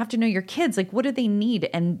 again, why you have to know your kids. Like, what do they need?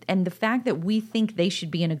 And the fact that we think they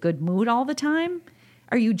should be in a good mood all the time.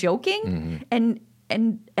 Are you joking? And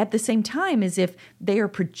at the same time, as if they are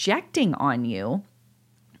projecting on you,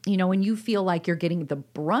 and you feel like you're getting the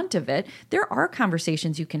brunt of it, there are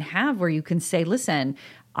conversations you can have where you can say, listen,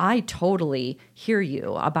 I totally hear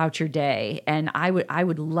you about your day, and I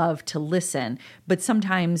would love to listen, but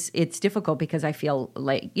sometimes it's difficult because I feel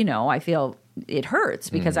like, I feel it hurts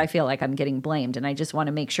because I feel like I'm getting blamed, and I just want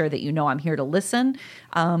to make sure that I'm here to listen,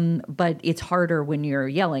 but it's harder when you're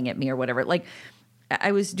yelling at me or whatever. Like,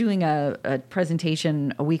 I was doing a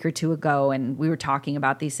presentation a week or two ago, and we were talking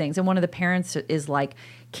about these things, and one of the parents is like,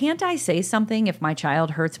 can't I say something if my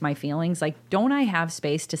child hurts my feelings? Like, don't I have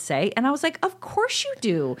space to say? And I was like, of course you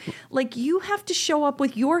do. Like, you have to show up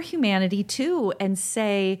with your humanity too and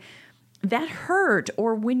say, that hurt,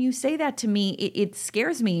 or when you say that to me, it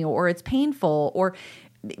scares me, or it's painful,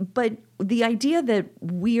 but the idea that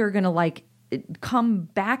we are going to come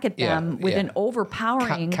back at them with an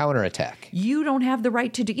overpowering counterattack. You don't have the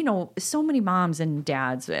right to do, so many moms and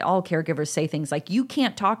dads, all caregivers say things like, you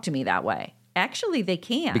can't talk to me that way. Actually, they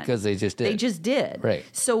can. Because they just did. They just did. Right.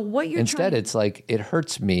 So what you're Instead, it's like, it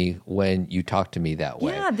hurts me when you talk to me that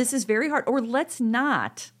way. Yeah, this is very hard. Or let's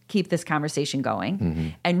not keep this conversation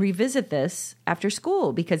going and revisit this after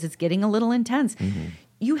school because it's getting a little intense.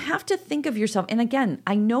 You have to think of yourself. And again,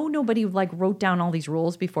 I know nobody wrote down all these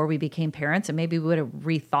rules before we became parents, and maybe we would have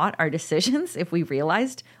rethought our decisions if we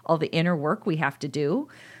realized all the inner work we have to do.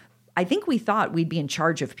 I think we thought we'd be in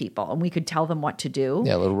charge of people and we could tell them what to do.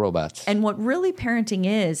 Yeah, little robots. And what really parenting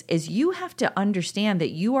is you have to understand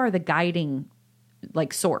that you are the guiding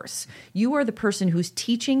source. You are the person who's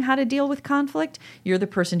teaching how to deal with conflict. You're the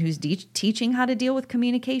person who's teaching how to deal with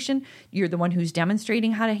communication. You're the one who's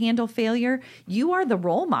demonstrating how to handle failure. You are the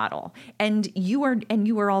role model. And you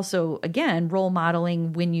are also, again, role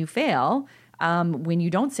modeling when you fail. When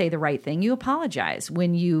you don't say the right thing, you apologize.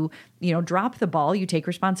 When you drop the ball, you take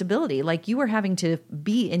responsibility. Like, you are having to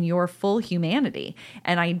be in your full humanity.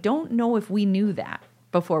 And I don't know if we knew that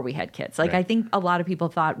before we had kids. Right. I think a lot of people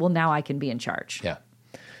thought, well, now I can be in charge. Yeah.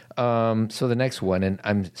 So the next one, and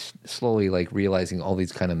I'm slowly realizing all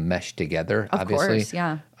these kind of mesh together, obviously. Of course,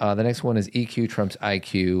 yeah. The next one is EQ trumps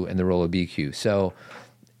IQ and the role of BQ. So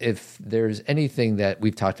if there's anything that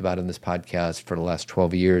we've talked about in this podcast for the last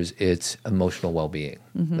 12 years, it's emotional well-being.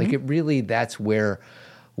 That's where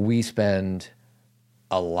we spend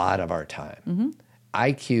a lot of our time.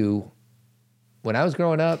 IQ, when I was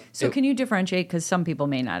growing up... So can you differentiate? Because some people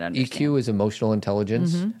may not understand. EQ is emotional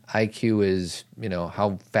intelligence. IQ is,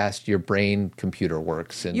 how fast your brain computer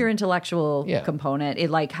works. And your intellectual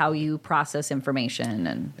component, how you process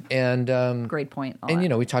information. And great point.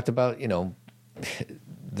 We talked about,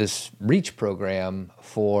 this REACH program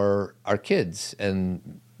for our kids,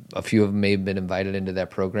 and a few of them may have been invited into that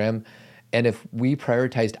program. And if we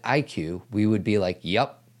prioritized IQ, we would be like,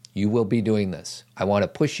 yep, you will be doing this. I want to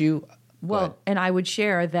push you. Well, and I would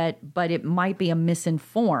share that, but it might be a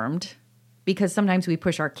misinformed, because sometimes we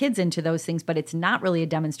push our kids into those things, but it's not really a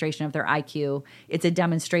demonstration of their IQ. It's a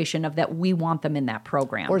demonstration of that we want them in that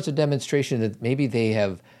program. Or it's a demonstration that maybe they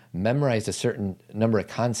have memorized a certain number of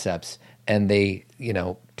concepts and they,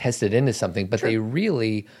 tested into something, but they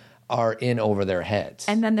really are in over their heads.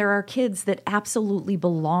 And then there are kids that absolutely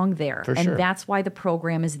belong there. And that's why the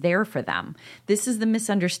program is there for them. This is the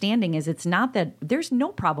misunderstanding, is it's not that there's no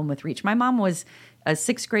problem with REACH. My mom was a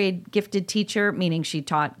sixth grade gifted teacher, meaning she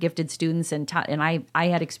taught gifted students and I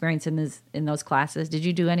had experience in those classes. Did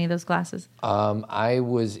you do any of those classes? I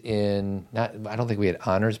was in, I don't think we had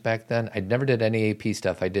honors back then. I never did any AP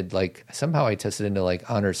stuff. I did somehow I tested into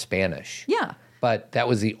honors Spanish. Yeah. But that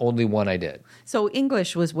was the only one I did. So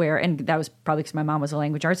English was where, and that was probably because my mom was a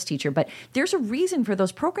language arts teacher, but there's a reason for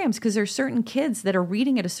those programs because there's certain kids that are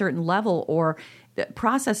reading at a certain level or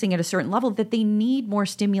processing at a certain level that they need more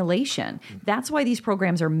stimulation. That's why these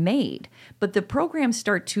programs are made. But the programs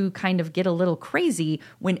start to kind of get a little crazy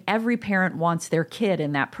when every parent wants their kid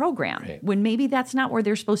in that program, right, when maybe that's not where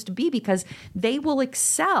they're supposed to be because they will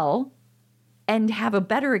excel and have a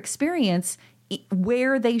better experience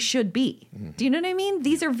where they should be. Do you know what I mean?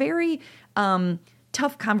 These are very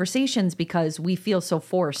tough conversations because we feel so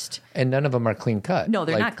forced. And none of them are clean cut. No,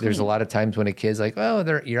 they're not clean. There's a lot of times when a kid's like,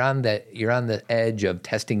 oh, you're on the edge of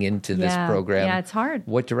testing into this program. Yeah, it's hard.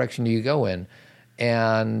 What direction do you go in?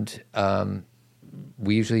 And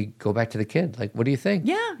we usually go back to the kid. Like, what do you think?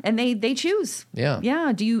 Yeah, and they choose. Yeah.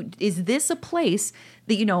 Yeah. Is this a place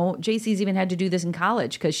that, JC's even had to do this in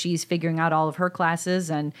college because she's figuring out all of her classes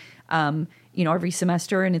and, every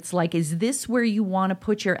semester. And it's like, is this where you want to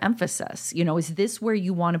put your emphasis? Is this where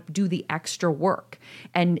you want to do the extra work?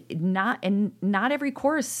 And not every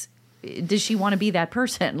course does she want to be that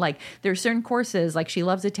person. Like there's certain courses, like she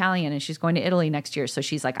loves Italian and she's going to Italy next year. So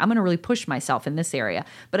she's like, I'm going to really push myself in this area,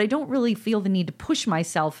 but I don't really feel the need to push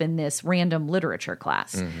myself in this random literature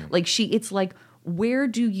class. Mm-hmm. Like it's like,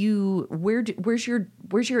 where's your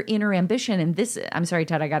inner ambition? And this, I'm sorry,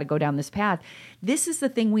 Ted, I got to go down this path. This is the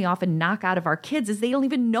thing we often knock out of our kids is they don't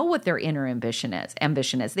even know what their inner ambition is.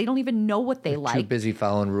 They don't even know what they like. Too busy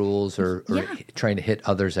following rules or trying to hit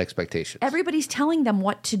others' expectations. Everybody's telling them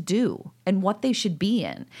what to do and what they should be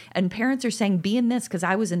in. And parents are saying, be in this because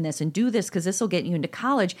I was in this and do this because this will get you into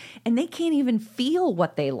college. And they can't even feel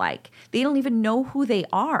what they like. They don't even know who they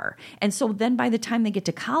are. And so then by the time they get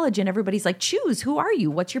to college and everybody's like, choose, who are you?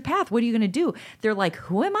 What's your path? What are you going to do? They're like,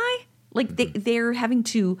 who am I? Like they're having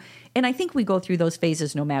to, and I think we go through those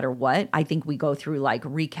phases no matter what. I think we go through like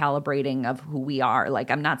recalibrating of who we are.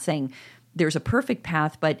 Like I'm not saying there's a perfect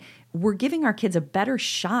path, but we're giving our kids a better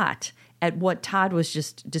shot at what Todd was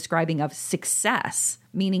just describing of success,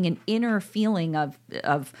 meaning an inner feeling of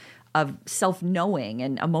self-knowing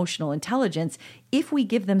and emotional intelligence if we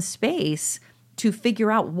give them space to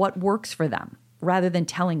figure out what works for them rather than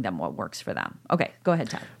telling them what works for them. Okay, go ahead,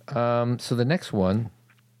 Todd. So the next one,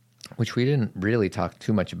 which we didn't really talk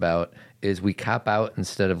too much about, is we cop out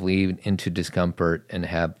instead of lean into discomfort and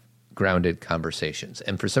have grounded conversations.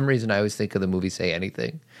 And for some reason, I always think of the movie Say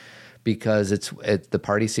Anything because it's the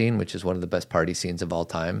party scene, which is one of the best party scenes of all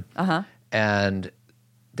time. Uh-huh. And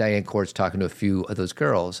Diane Court's talking to a few of those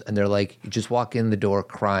girls, and they're like, you just walk in the door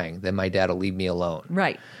crying, then my dad will leave me alone.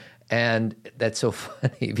 Right. And that's so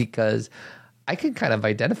funny because I can kind of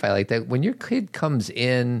identify like that. When your kid comes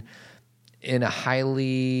in a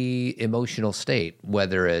highly emotional state,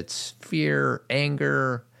 whether it's fear,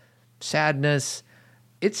 anger, sadness,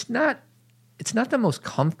 it's not the most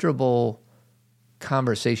comfortable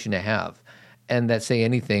conversation to have. And that Say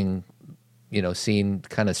Anything, scene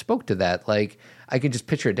kind of spoke to that. Like I could just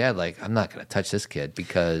picture a dad like, I'm not going to touch this kid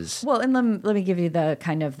because. Well, and let me give you the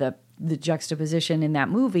kind of the juxtaposition in that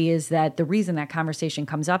movie is that the reason that conversation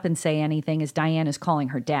comes up in Say Anything is Diane is calling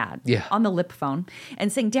her dad on the lip phone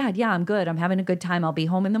and saying, Dad, yeah, I'm good. I'm having a good time. I'll be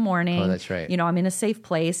home in the morning. Oh, that's right. I'm in a safe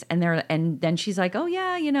place. And then she's like, oh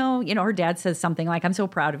yeah, her dad says something like, I'm so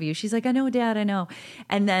proud of you. She's like, I know, Dad, I know.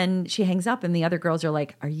 And then she hangs up and the other girls are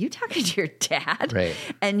like, are you talking to your dad? Right.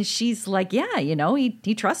 And she's like, yeah,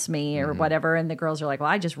 he trusts me or whatever. And the girls are like, well,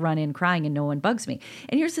 I just run in crying and no one bugs me.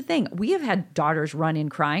 And here's the thing. We have had daughters run in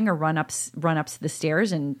crying or run up the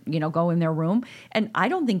stairs and go in their room, and I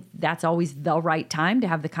don't think that's always the right time to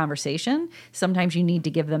have the conversation. Sometimes you need to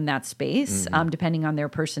give them that space, depending on their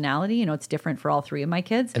personality. It's different for all three of my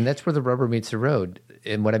kids, and that's where the rubber meets the road.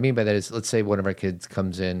 And what I mean by that is, let's say one of our kids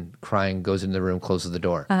comes in crying, goes in the room, closes the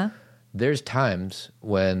door. There's times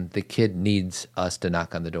when the kid needs us to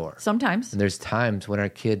knock on the door. Sometimes, and there's times when our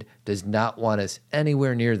kid does not want us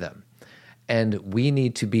anywhere near them, and we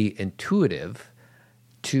need to be intuitive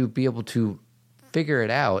to be able to figure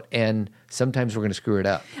it out, and sometimes we're going to screw it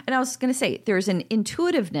up. And I was going to say, there's an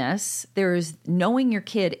intuitiveness, there's knowing your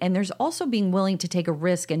kid, and there's also being willing to take a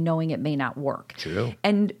risk and knowing it may not work. True.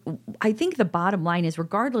 And I think the bottom line is,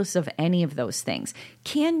 regardless of any of those things,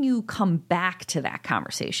 can you come back to that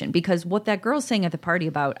conversation? Because what that girl's saying at the party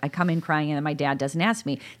about, I come in crying and then my dad doesn't ask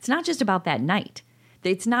me, it's not just about that night.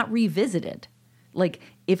 It's not revisited. Like,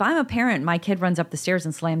 if I'm a parent, my kid runs up the stairs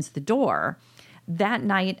and slams the door, that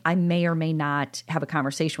night I may or may not have a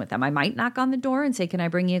conversation with them. I might knock on the door and say, can I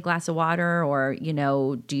bring you a glass of water? Or,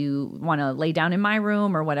 do you want to lay down in my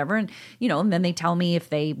room or whatever? And, and then they tell me if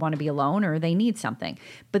they want to be alone or they need something.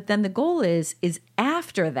 But then the goal is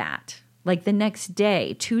after that, like the next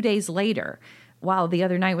day, 2 days later, wow, the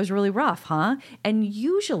other night was really rough, huh? And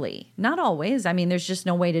usually, not always, I mean, there's just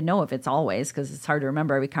no way to know if it's always because it's hard to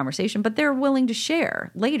remember every conversation, but they're willing to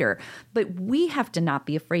share later. But we have to not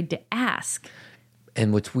be afraid to ask.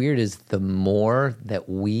 And what's weird is the more that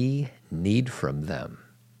we need from them.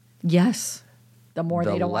 Yes. The more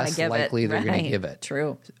they don't want to give it. The less likely they're going to give it.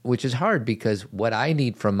 True. Which is hard because what I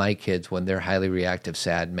need from my kids when they're highly reactive,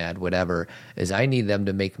 sad, mad, whatever, is I need them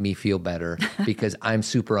to make me feel better because I'm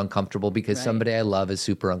super uncomfortable because somebody I love is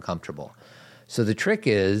super uncomfortable. So the trick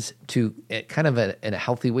is to kind of in a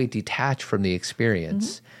healthy way detach from the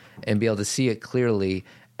experience and be able to see it clearly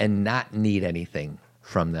and not need anything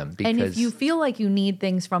from them. Because, and if you feel like you need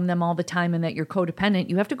things from them all the time and that you're codependent,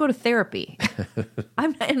 you have to go to therapy.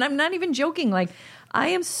 I'm not even joking. Like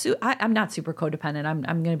I'm not super codependent. I'm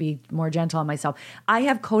going to be more gentle on myself. I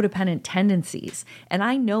have codependent tendencies and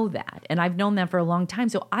I know that. And I've known that for a long time.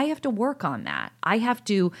 So I have to work on that. I have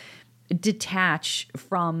to detach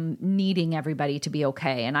from needing everybody to be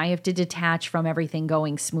okay. And I have to detach from everything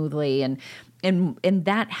going smoothly. And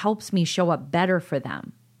that helps me show up better for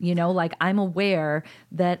them. Like I'm aware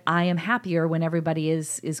that I am happier when everybody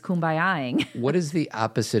is kumbayaing. What is the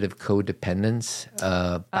opposite of codependence?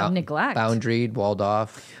 Neglect. Boundaried, walled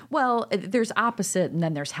off? Well, there's opposite and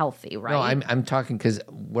then there's healthy, right? No, I'm talking because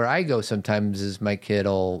where I go sometimes is my kid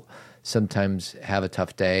will sometimes have a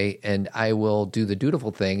tough day and I will do the dutiful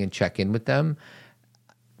thing and check in with them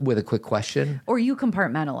with a quick question. Or you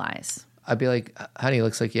compartmentalize. I'd be like, honey,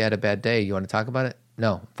 looks like you had a bad day. You want to talk about it?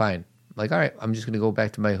 No, fine. Like, all right, I'm just going to go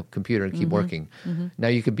back to my computer and keep working. Now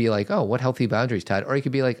you could be like, oh, what healthy boundaries, Todd? Or you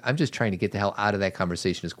could be like, I'm just trying to get the hell out of that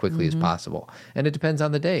conversation as quickly as possible. And it depends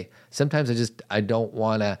on the day. Sometimes I don't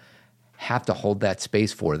want to have to hold that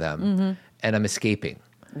space for them and I'm escaping.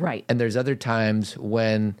 Right. And there's other times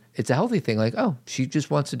when it's a healthy thing, like, oh, she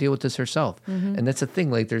just wants to deal with this herself. And that's the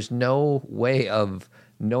thing, like there's no way of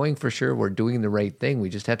knowing for sure we're doing the right thing. We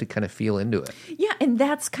just have to kind of feel into it. Yeah, and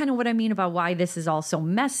that's kind of what I mean about why this is all so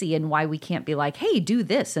messy and why we can't be like, hey, do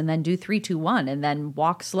this and then do 3, 2, 1 and then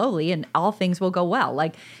walk slowly and all things will go well.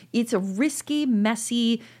 Like it's a risky,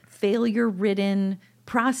 messy, failure-ridden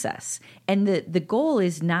process. And the goal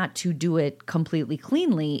is not to do it completely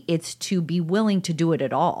cleanly. It's to be willing to do it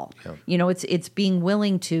at all. Yeah. It's being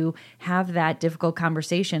willing to have that difficult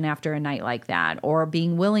conversation after a night like that, or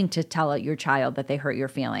being willing to tell your child that they hurt your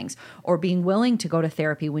feelings, or being willing to go to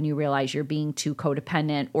therapy when you realize you're being too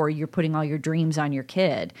codependent or you're putting all your dreams on your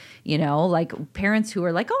kid. Like parents who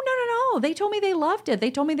are like, oh, no, they told me they loved it.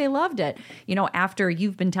 They told me they loved it. After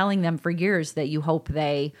you've been telling them for years that you hope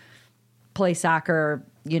they play soccer,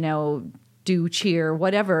 do cheer,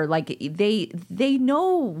 whatever. Like they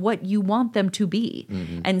know what you want them to be.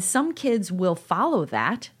 And some kids will follow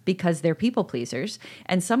that because they're people pleasers.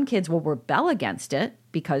 And some kids will rebel against it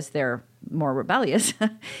because they're more rebellious.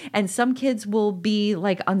 And some kids will be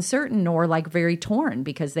like uncertain or like very torn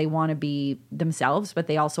because they want to be themselves, but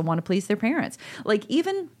they also want to please their parents. Like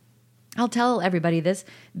even I'll tell everybody this,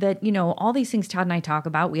 that, all these things Todd and I talk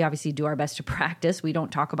about, we obviously do our best to practice. We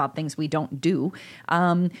don't talk about things we don't do.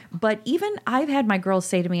 But even I've had my girls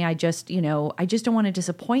say to me, I just don't want to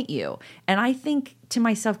disappoint you. And I think to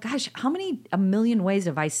myself, gosh, a million ways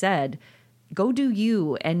have I said, go do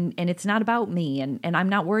you. And it's not about me. And I'm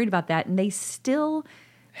not worried about that. And they still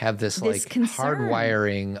have this concern.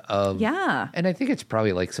 Hardwiring of, yeah. And I think it's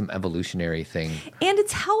probably like some evolutionary thing. And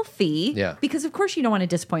it's healthy. Yeah. Because of course you don't want to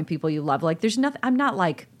disappoint people you love. Like there's nothing, I'm not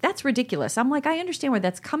like, that's ridiculous. I'm like, I understand where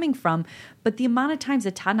that's coming from. But the amount of times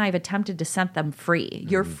that Todd and I have attempted to set them free,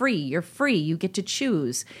 you're free, you get to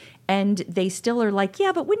choose. And they still are like,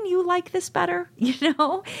 yeah, but wouldn't you like this better?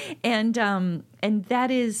 And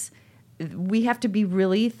that is, we have to be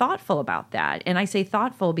really thoughtful about that. And I say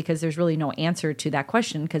thoughtful because there's really no answer to that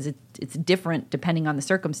question because it's different depending on the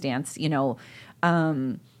circumstance,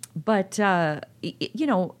 But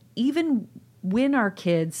even when our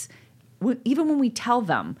kids, even when we tell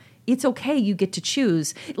them, it's okay, you get to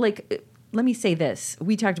choose. Like, let me say this.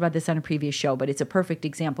 We talked about this on a previous show, but it's a perfect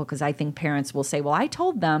example because I think parents will say, well, I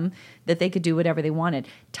told them that they could do whatever they wanted.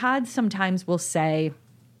 Todd sometimes will say,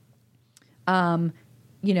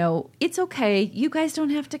 it's okay. You guys don't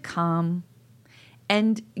have to come.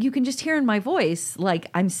 And you can just hear in my voice, like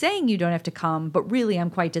I'm saying you don't have to come, but really I'm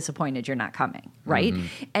quite disappointed you're not coming, right?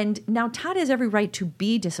 And now Todd has every right to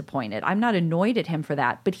be disappointed. I'm not annoyed at him for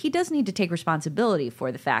that, but he does need to take responsibility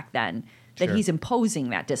for the fact then that Sure. he's imposing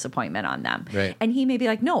that disappointment on them. Right. And he may be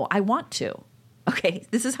like, no, I want to. Okay,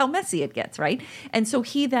 this is how messy it gets, right? And so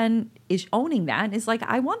he then is owning that and is like,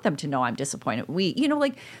 I want them to know I'm disappointed.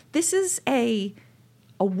 This is a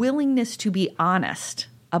willingness to be honest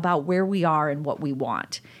about where we are and what we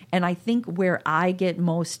want. And I think where I get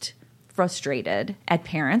most frustrated at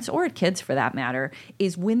parents or at kids for that matter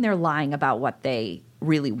is when they're lying about what they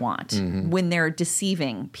really want, when they're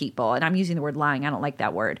deceiving people. And I'm using the word lying. I don't like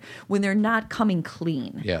that word. When they're not coming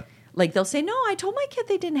clean. Yeah. Like they'll say, no, I told my kid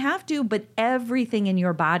they didn't have to, but everything in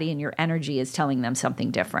your body and your energy is telling them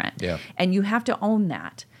something different. Yeah. And you have to own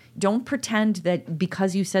that. Don't pretend that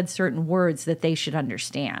because you said certain words that they should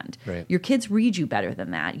understand. Right. Your kids read you better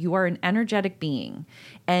than that. You are an energetic being,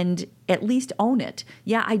 and at least own it.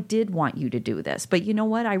 Yeah, I did want you to do this, but you know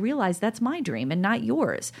what? I realize that's my dream and not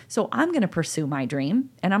yours. So I'm going to pursue my dream,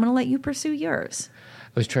 and I'm going to let you pursue yours.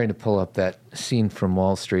 I was trying to pull up that scene from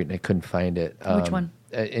Wall Street and I couldn't find it. Which one?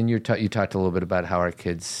 And you talked a little bit about how our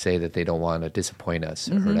kids say that they don't want to disappoint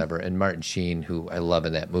us or whatever. And Martin Sheen, who I love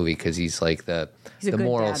in that movie because he's like the a good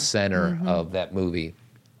moral dad. center of that movie.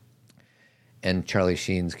 And Charlie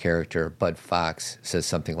Sheen's character, Bud Fox, says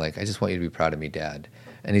something like, I just want you to be proud of me, Dad.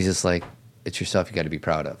 And he's just like, it's yourself you got to be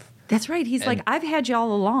proud of. That's right. He's like, I've had you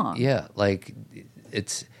all along. Yeah, like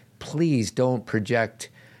it's please don't project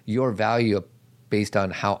your value based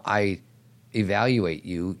on how I evaluate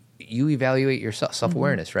you. You evaluate your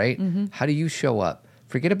self-awareness, right? How do you show up?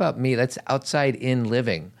 Forget about me. That's outside in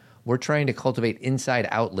living. We're trying to cultivate inside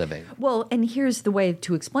out living. Well, and here's the way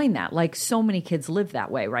to explain that. Like so many kids live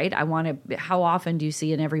that way, right? How often do you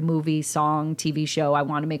see in every movie, song, TV show, I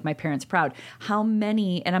want to make my parents proud? How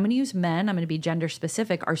many, and I'm going to use men, I'm going to be gender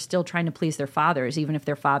specific, are still trying to please their fathers, even if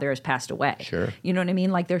their father has passed away? Sure. You know what I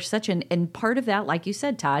mean? Like there's and part of that, like you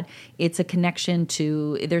said, Todd, it's a connection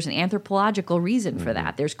to, there's an anthropological reason for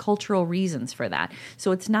that. There's cultural reasons for that.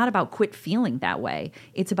 So it's not about quit feeling that way.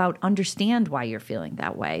 It's about understand why you're feeling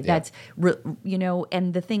that way. Yeah. That's,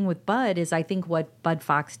 and the thing with Bud is I think what Bud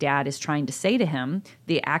Fox's dad is trying to say to him,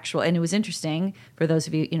 and it was interesting for those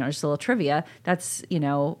of you, just a little trivia, that's,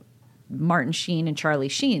 Martin Sheen and Charlie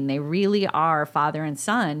Sheen. They really are father and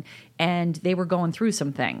son, and they were going through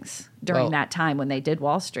some things during that time when they did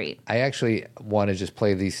Wall Street. I actually want to just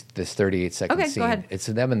play this 38-second Okay, scene. go ahead. It's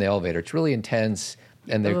them in the elevator. It's really intense,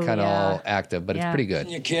 and they're kind of all active, but it's pretty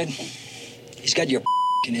good. Your kid, he's got your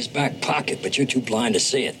in his back pocket, but you're too blind to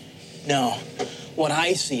see it. No. What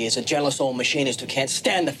I see is a jealous old machinist who can't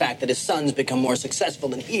stand the fact that his son's become more successful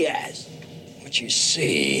than he has. What you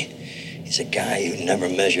see is a guy who never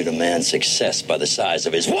measured a man's success by the size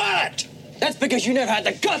of his wallet. That's because you never had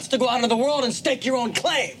the guts to go out into the world and stake your own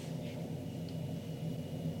claim.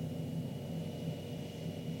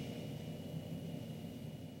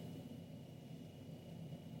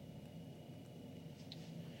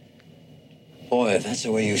 Boy, if that's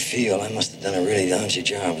the way you feel, I must have done a really lousy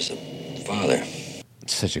job as a father.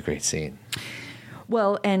 It's such a great scene.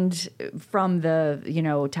 Well, and from Todd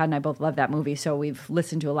and I both love that movie, so we've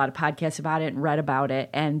listened to a lot of podcasts about it and read about it,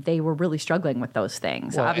 and they were really struggling with those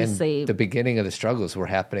things. Well, Obviously, and the beginning of the struggles were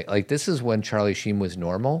happening. Like, this is when Charlie Sheen was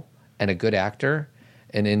normal and a good actor,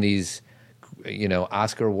 and in these,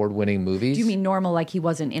 Oscar award-winning movies. do you mean normal, like he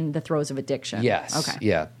wasn't in the throes of addiction? Yes. Okay.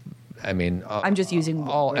 Yeah. I mean, I'm just using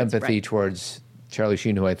all words, empathy right. towards Charlie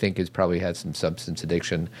Sheen, who I think has probably had some substance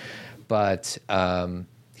addiction, but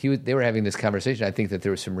they were having this conversation. I think that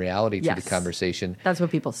there was some reality to the Yes. conversation, That's what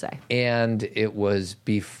people say. and it was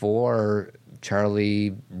before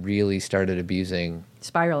Charlie really started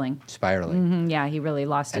Spiraling. Yeah, he really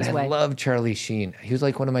lost And his I way. love Charlie Sheen. He was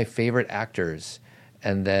like one of my favorite actors,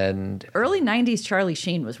 and then Early 90s Charlie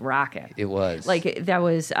Sheen was rocking. it was Like that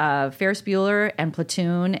was Ferris Bueller and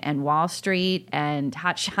Platoon and Wall Street and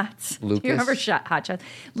Hot Shots. Do Lucas? you remember Hot Shots?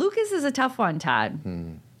 Lucas is a tough one,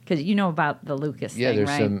 Todd. Because you know about the Lucas yeah. thing, There's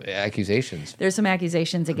right? some accusations. There's some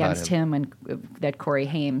accusations against him. him and that Corey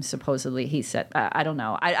Haim supposedly he said. I don't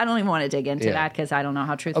know. I don't even want to dig into Yeah. that because I don't know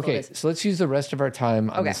how truthful Okay, it is. so let's use the rest of our time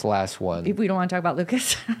on Okay. this last one. If we don't want to talk about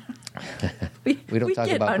Lucas. We don't talk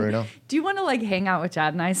get about Bruno? Do you want to hang out with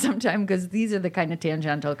Todd and I sometime? Because these are the kind of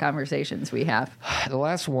tangential conversations we have. The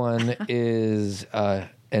last one is,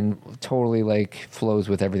 and totally flows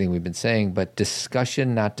with everything we've been saying, but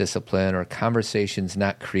discussion, not discipline, or conversations,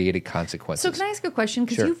 not created consequences. So can I ask a question?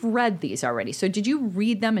 Because Sure. you've read these already. So did you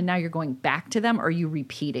read them and now you're going back to them, or are you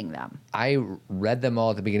repeating them? I read them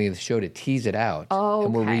all at the beginning of the show to tease it out, Oh,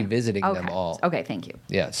 and we're okay. revisiting them Okay. all. Okay, thank you.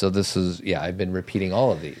 Yeah, so this is, I've been repeating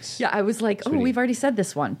all of these. Yeah, I was like, Sweetie. we've already said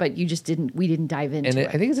this one, but we didn't dive into And it.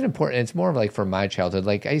 I think it's more of for my childhood.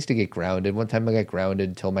 I used to get grounded. One time I got grounded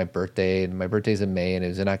until my birthday, and my birthday's in May, and it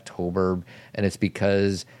was in October, and it's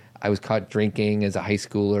because I was caught drinking as a high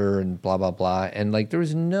schooler and blah, blah, blah. And like, there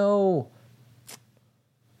was no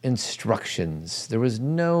instructions. There was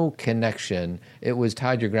no connection. It was,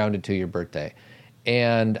 Todd, you're grounded till your birthday.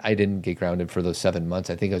 And I didn't get grounded for those 7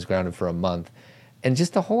 months. I think I was grounded for a month. And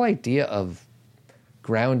just the whole idea of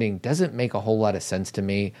grounding doesn't make a whole lot of sense to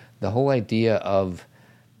me. The whole idea of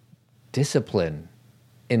discipline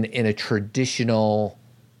in a traditional...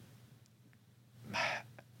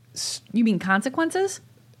 You mean consequences?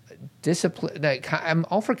 Discipline. Like, I'm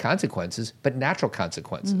all for consequences, but natural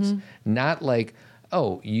consequences. Not like,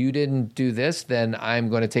 oh, you didn't do this, then I'm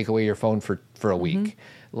going to take away your phone for a week.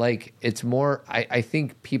 Like, it's more, I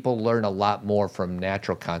think people learn a lot more from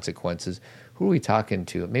natural consequences. Who are we talking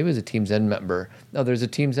to? Maybe it was a Team Zen member. No, there's a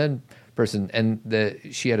Team Zen person, and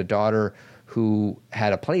she had a daughter who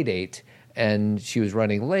had a play date, and she was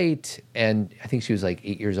running late, and I think she was like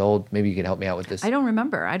 8 years old. Maybe you can help me out with this. I don't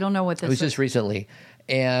remember. I don't know what this It was just recently.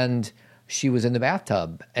 And she was in the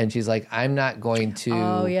bathtub, and she's like, I'm not going to.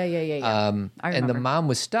 Oh, yeah. I and the remember. mom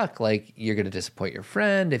was stuck, like, you're going to disappoint your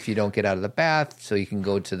friend if you don't get out of the bath so you can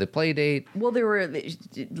go to the play date. Well, there were,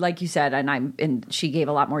 like you said, and she gave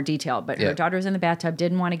a lot more detail, but Yeah. her daughter was in the bathtub,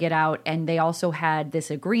 didn't want to get out, and they also had this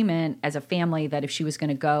agreement as a family that if she was going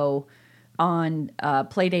to go on a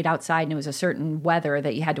play date outside and it was a certain weather,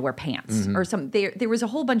 that you had to wear pants or something. There was a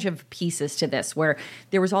whole bunch of pieces to this where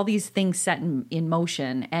there was all these things set in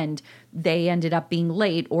motion, and they ended up being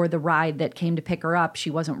late, or the ride that came to pick her up, she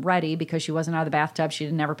wasn't ready because she wasn't out of the bathtub. She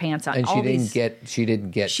didn't have her pants on. And she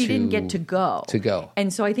didn't get to go. To go.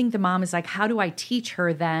 And so I think the mom is like, how do I teach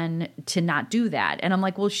her then to not do that? And I'm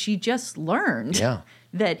like, well, she just learned. Yeah.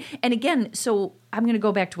 That, and again, so I'm going to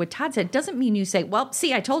go back to what Todd said. It doesn't mean you say, well,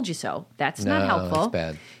 see, I told you so. That's not helpful.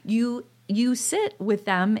 That's bad. You sit with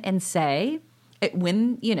them and say,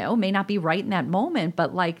 when, may not be right in that moment,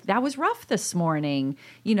 but like, that was rough this morning.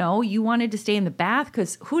 You wanted to stay in the bath,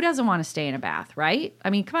 because who doesn't want to stay in a bath, right? I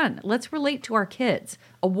mean, come on, let's relate to our kids.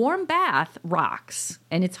 A warm bath rocks,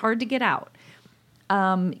 and it's hard to get out.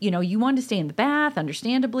 You wanted to stay in the bath,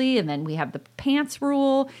 understandably, and then we have the pants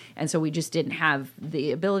rule, and so we just didn't have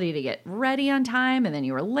the ability to get ready on time, and then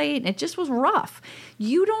you were late, and it just was rough.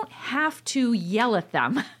 You don't have to yell at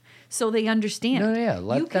them so they understand. No, yeah,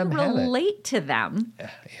 let them have it. You can relate to them.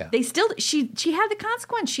 Yeah. They still, she had the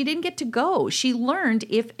consequence. She didn't get to go. She learned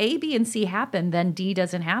if A, B, and C happen, then D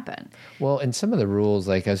doesn't happen. Well, and some of the rules,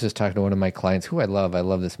 like I was just talking to one of my clients who I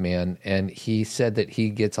love this man, and he said that he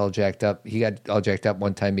gets all jacked up. He got all jacked up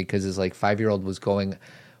one time because his 5-year-old was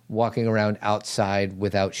walking around outside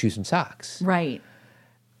without shoes and socks. Right.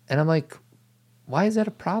 And I'm like, why is that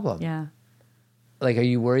a problem? Yeah. Like, are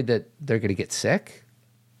you worried that they're going to get sick?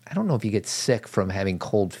 I don't know if you get sick from having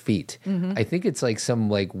cold feet. I think it's like some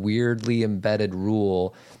weirdly embedded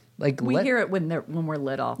rule. Like, We hear it when we're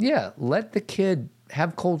little. Yeah, let the kid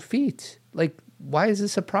have cold feet. Like, why is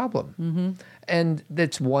this a problem? And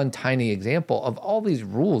that's one tiny example of all these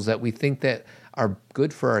rules that we think that are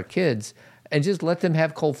good for our kids, and just let them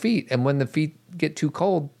have cold feet. And when the feet get too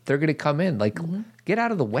cold, they're going to come in. Like, get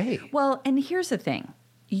out of the way. Well, and here's the thing.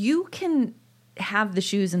 You can have the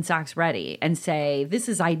shoes and socks ready and say, this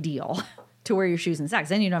is ideal to wear your shoes and socks.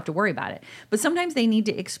 Then you don't have to worry about it. But sometimes they need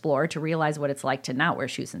to explore to realize what it's like to not wear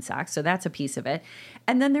shoes and socks. So that's a piece of it.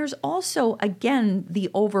 And then there's also, again, the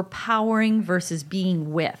overpowering versus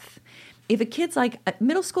being with. If a kid's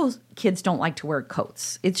middle school kids don't like to wear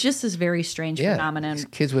coats. It's just this very strange phenomenon. These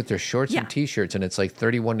kids with their shorts and T-shirts, and it's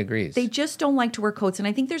 31 degrees. They just don't like to wear coats. And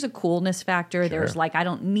I think there's a coolness factor. Sure. There's I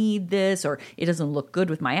don't need this, or it doesn't look good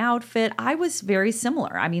with my outfit. I was very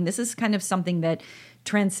similar. I mean, this is kind of something that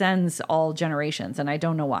transcends all generations, and I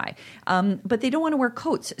don't know why. But they don't want to wear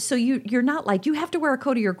coats. So you're not you have to wear a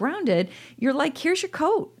coat or you're grounded. You're like, here's your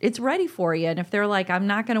coat. It's ready for you. And if they're like, I'm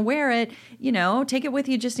not going to wear it, take it with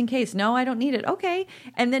you just in case. No, I don't need it. Okay.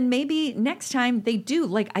 And then maybe next time they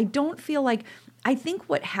do. I don't feel like... I think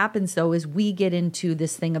what happens, though, is we get into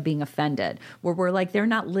this thing of being offended, where we're like, they're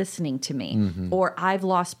not listening to me, or I've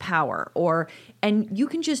lost power, and you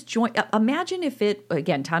can just join. Imagine if it,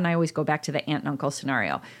 again, Todd and I always go back to the aunt and uncle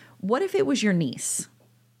scenario. What if it was your niece?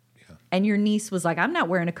 Yeah. And your niece was like, I'm not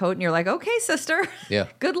wearing a coat. And you're like, okay, sister. Yeah.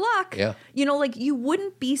 Good luck. Yeah. You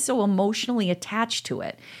wouldn't be so emotionally attached to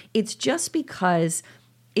it. It's just because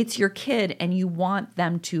it's your kid and you want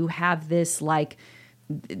them to have this,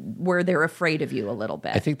 where they're afraid of you a little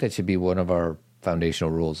bit. I think that should be one of our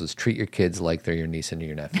foundational rules is treat your kids like they're your niece and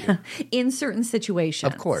your nephew. In certain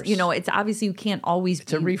situations. Of course. You know, it's obviously you can't always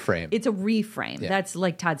It's a reframe. It's a reframe. Yeah. That's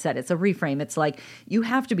like Todd said, it's a reframe. It's like you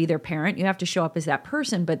have to be their parent. You have to show up as that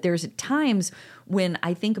person. But there's times when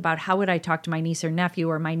I think about how would I talk to my niece or nephew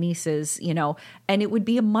or my nieces, you know, and it would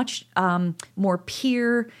be a much more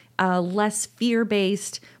peer, less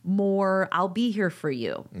fear-based, more I'll be here for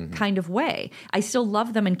you kind of way. I still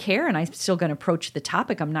love them and care, and I'm still going to approach the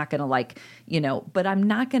topic. I'm not going to like, you know, but I'm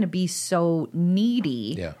not going to be so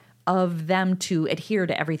needy of them to adhere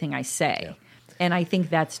to everything I say. Yeah. And I think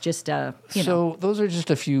that's just a, you know. So those are just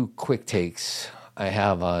a few quick takes I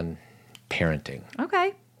have on parenting.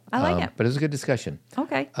 Okay. I like it. But it was a good discussion.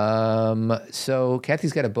 Okay. So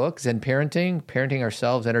Kathy's got a book, Zen Parenting, Parenting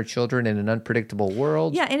Ourselves and Our Children in an Unpredictable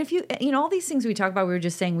World. Yeah, and if you know, all these things we talk about, we were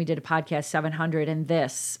just saying we did a podcast 700 and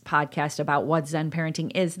this podcast about what Zen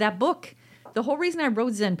parenting is. That book, the whole reason I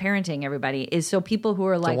wrote Zen Parenting, everybody, is so people who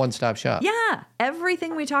are It's like, a one-stop shop. yeah,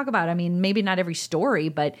 everything we talk about. I mean, maybe not every story,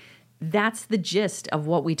 but that's the gist of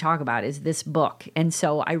what we talk about is this book. And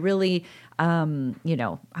so I really, you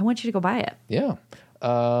know, I want you to go buy it. Yeah.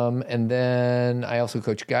 And then I also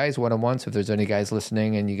coach guys one-on-one. So if there's any guys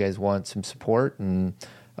listening and you guys want some support, and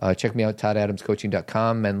check me out,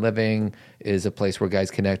 toddadamscoaching.com. Men Living is a place where guys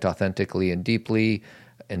connect authentically and deeply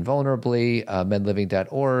and vulnerably.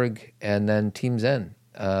 menliving.org, and then Team Zen.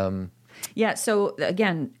 Yeah. So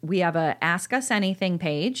again, we have a Ask Us Anything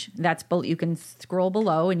page. That's you can scroll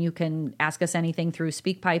below and you can ask us anything through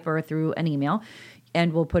SpeakPipe or through an email,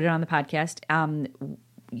 and we'll put it on the podcast.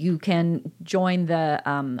 You can join the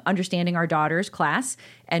Understanding Our Daughters class,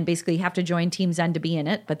 and basically you have to join Team Zen to be in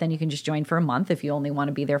it, but then you can just join for a month if you only want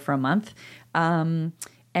to be there for a month. And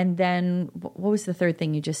then what was the third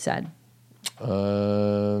thing you just said?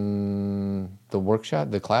 The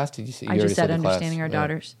workshop, the class, did you say? I just said Understanding Our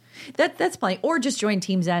Daughters. That's plenty. Or just join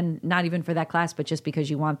Team Zen, not even for that class, but just because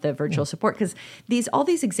you want the virtual support. Because all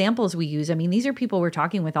these examples we use, I mean, these are people we're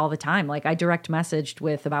talking with all the time. Like I direct messaged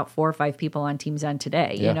with about 4 or 5 people on Team Zen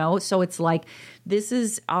today, you know? So it's like, this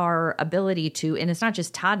is our ability to, and it's not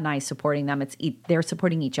just Todd and I supporting them, it's they're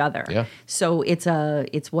supporting each other. Yeah. So it's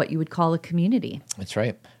what you would call a community. That's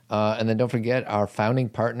right. And then don't forget our founding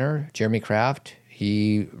partner, Jeremy Kraft.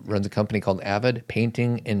 He runs a company called Avid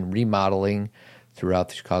Painting and Remodeling throughout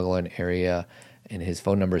the Chicagoland area. And his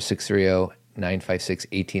phone number is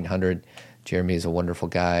 630-956-1800. Jeremy is a wonderful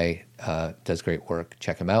guy, does great work.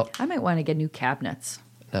 Check him out. I might want to get new cabinets.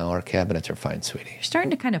 No, our cabinets are fine, sweetie. You're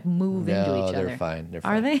starting to kind of move into each other. No, they're fine. They're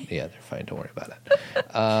fine. Are they? Yeah, they're fine. Don't worry about it.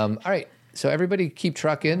 All right. So everybody keep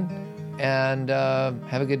trucking and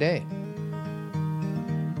have a good day.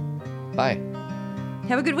 Bye.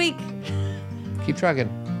 Have a good week. Keep trucking.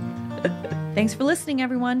 Thanks for listening,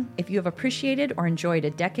 everyone. If you have appreciated or enjoyed a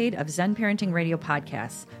decade of Zen Parenting Radio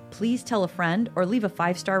podcasts, please tell a friend or leave a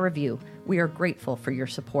 5-star review. We are grateful for your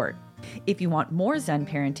support. If you want more Zen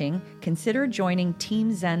parenting, consider joining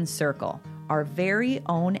Team Zen Circle, our very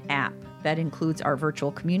own app that includes our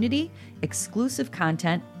virtual community, exclusive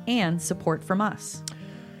content, and support from us.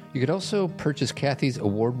 You could also purchase Kathy's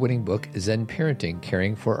award-winning book, Zen Parenting,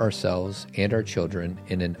 Caring for Ourselves and Our Children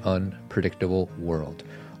in an Unpredictable World,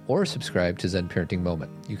 or subscribe to Zen Parenting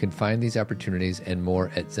Moment. You can find these opportunities and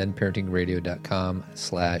more at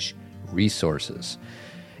zenparentingradio.com/resources.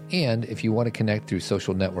 And if you want to connect through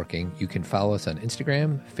social networking, you can follow us on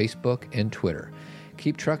Instagram, Facebook, and Twitter.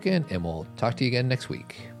 Keep trucking, and we'll talk to you again next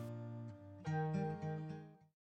week.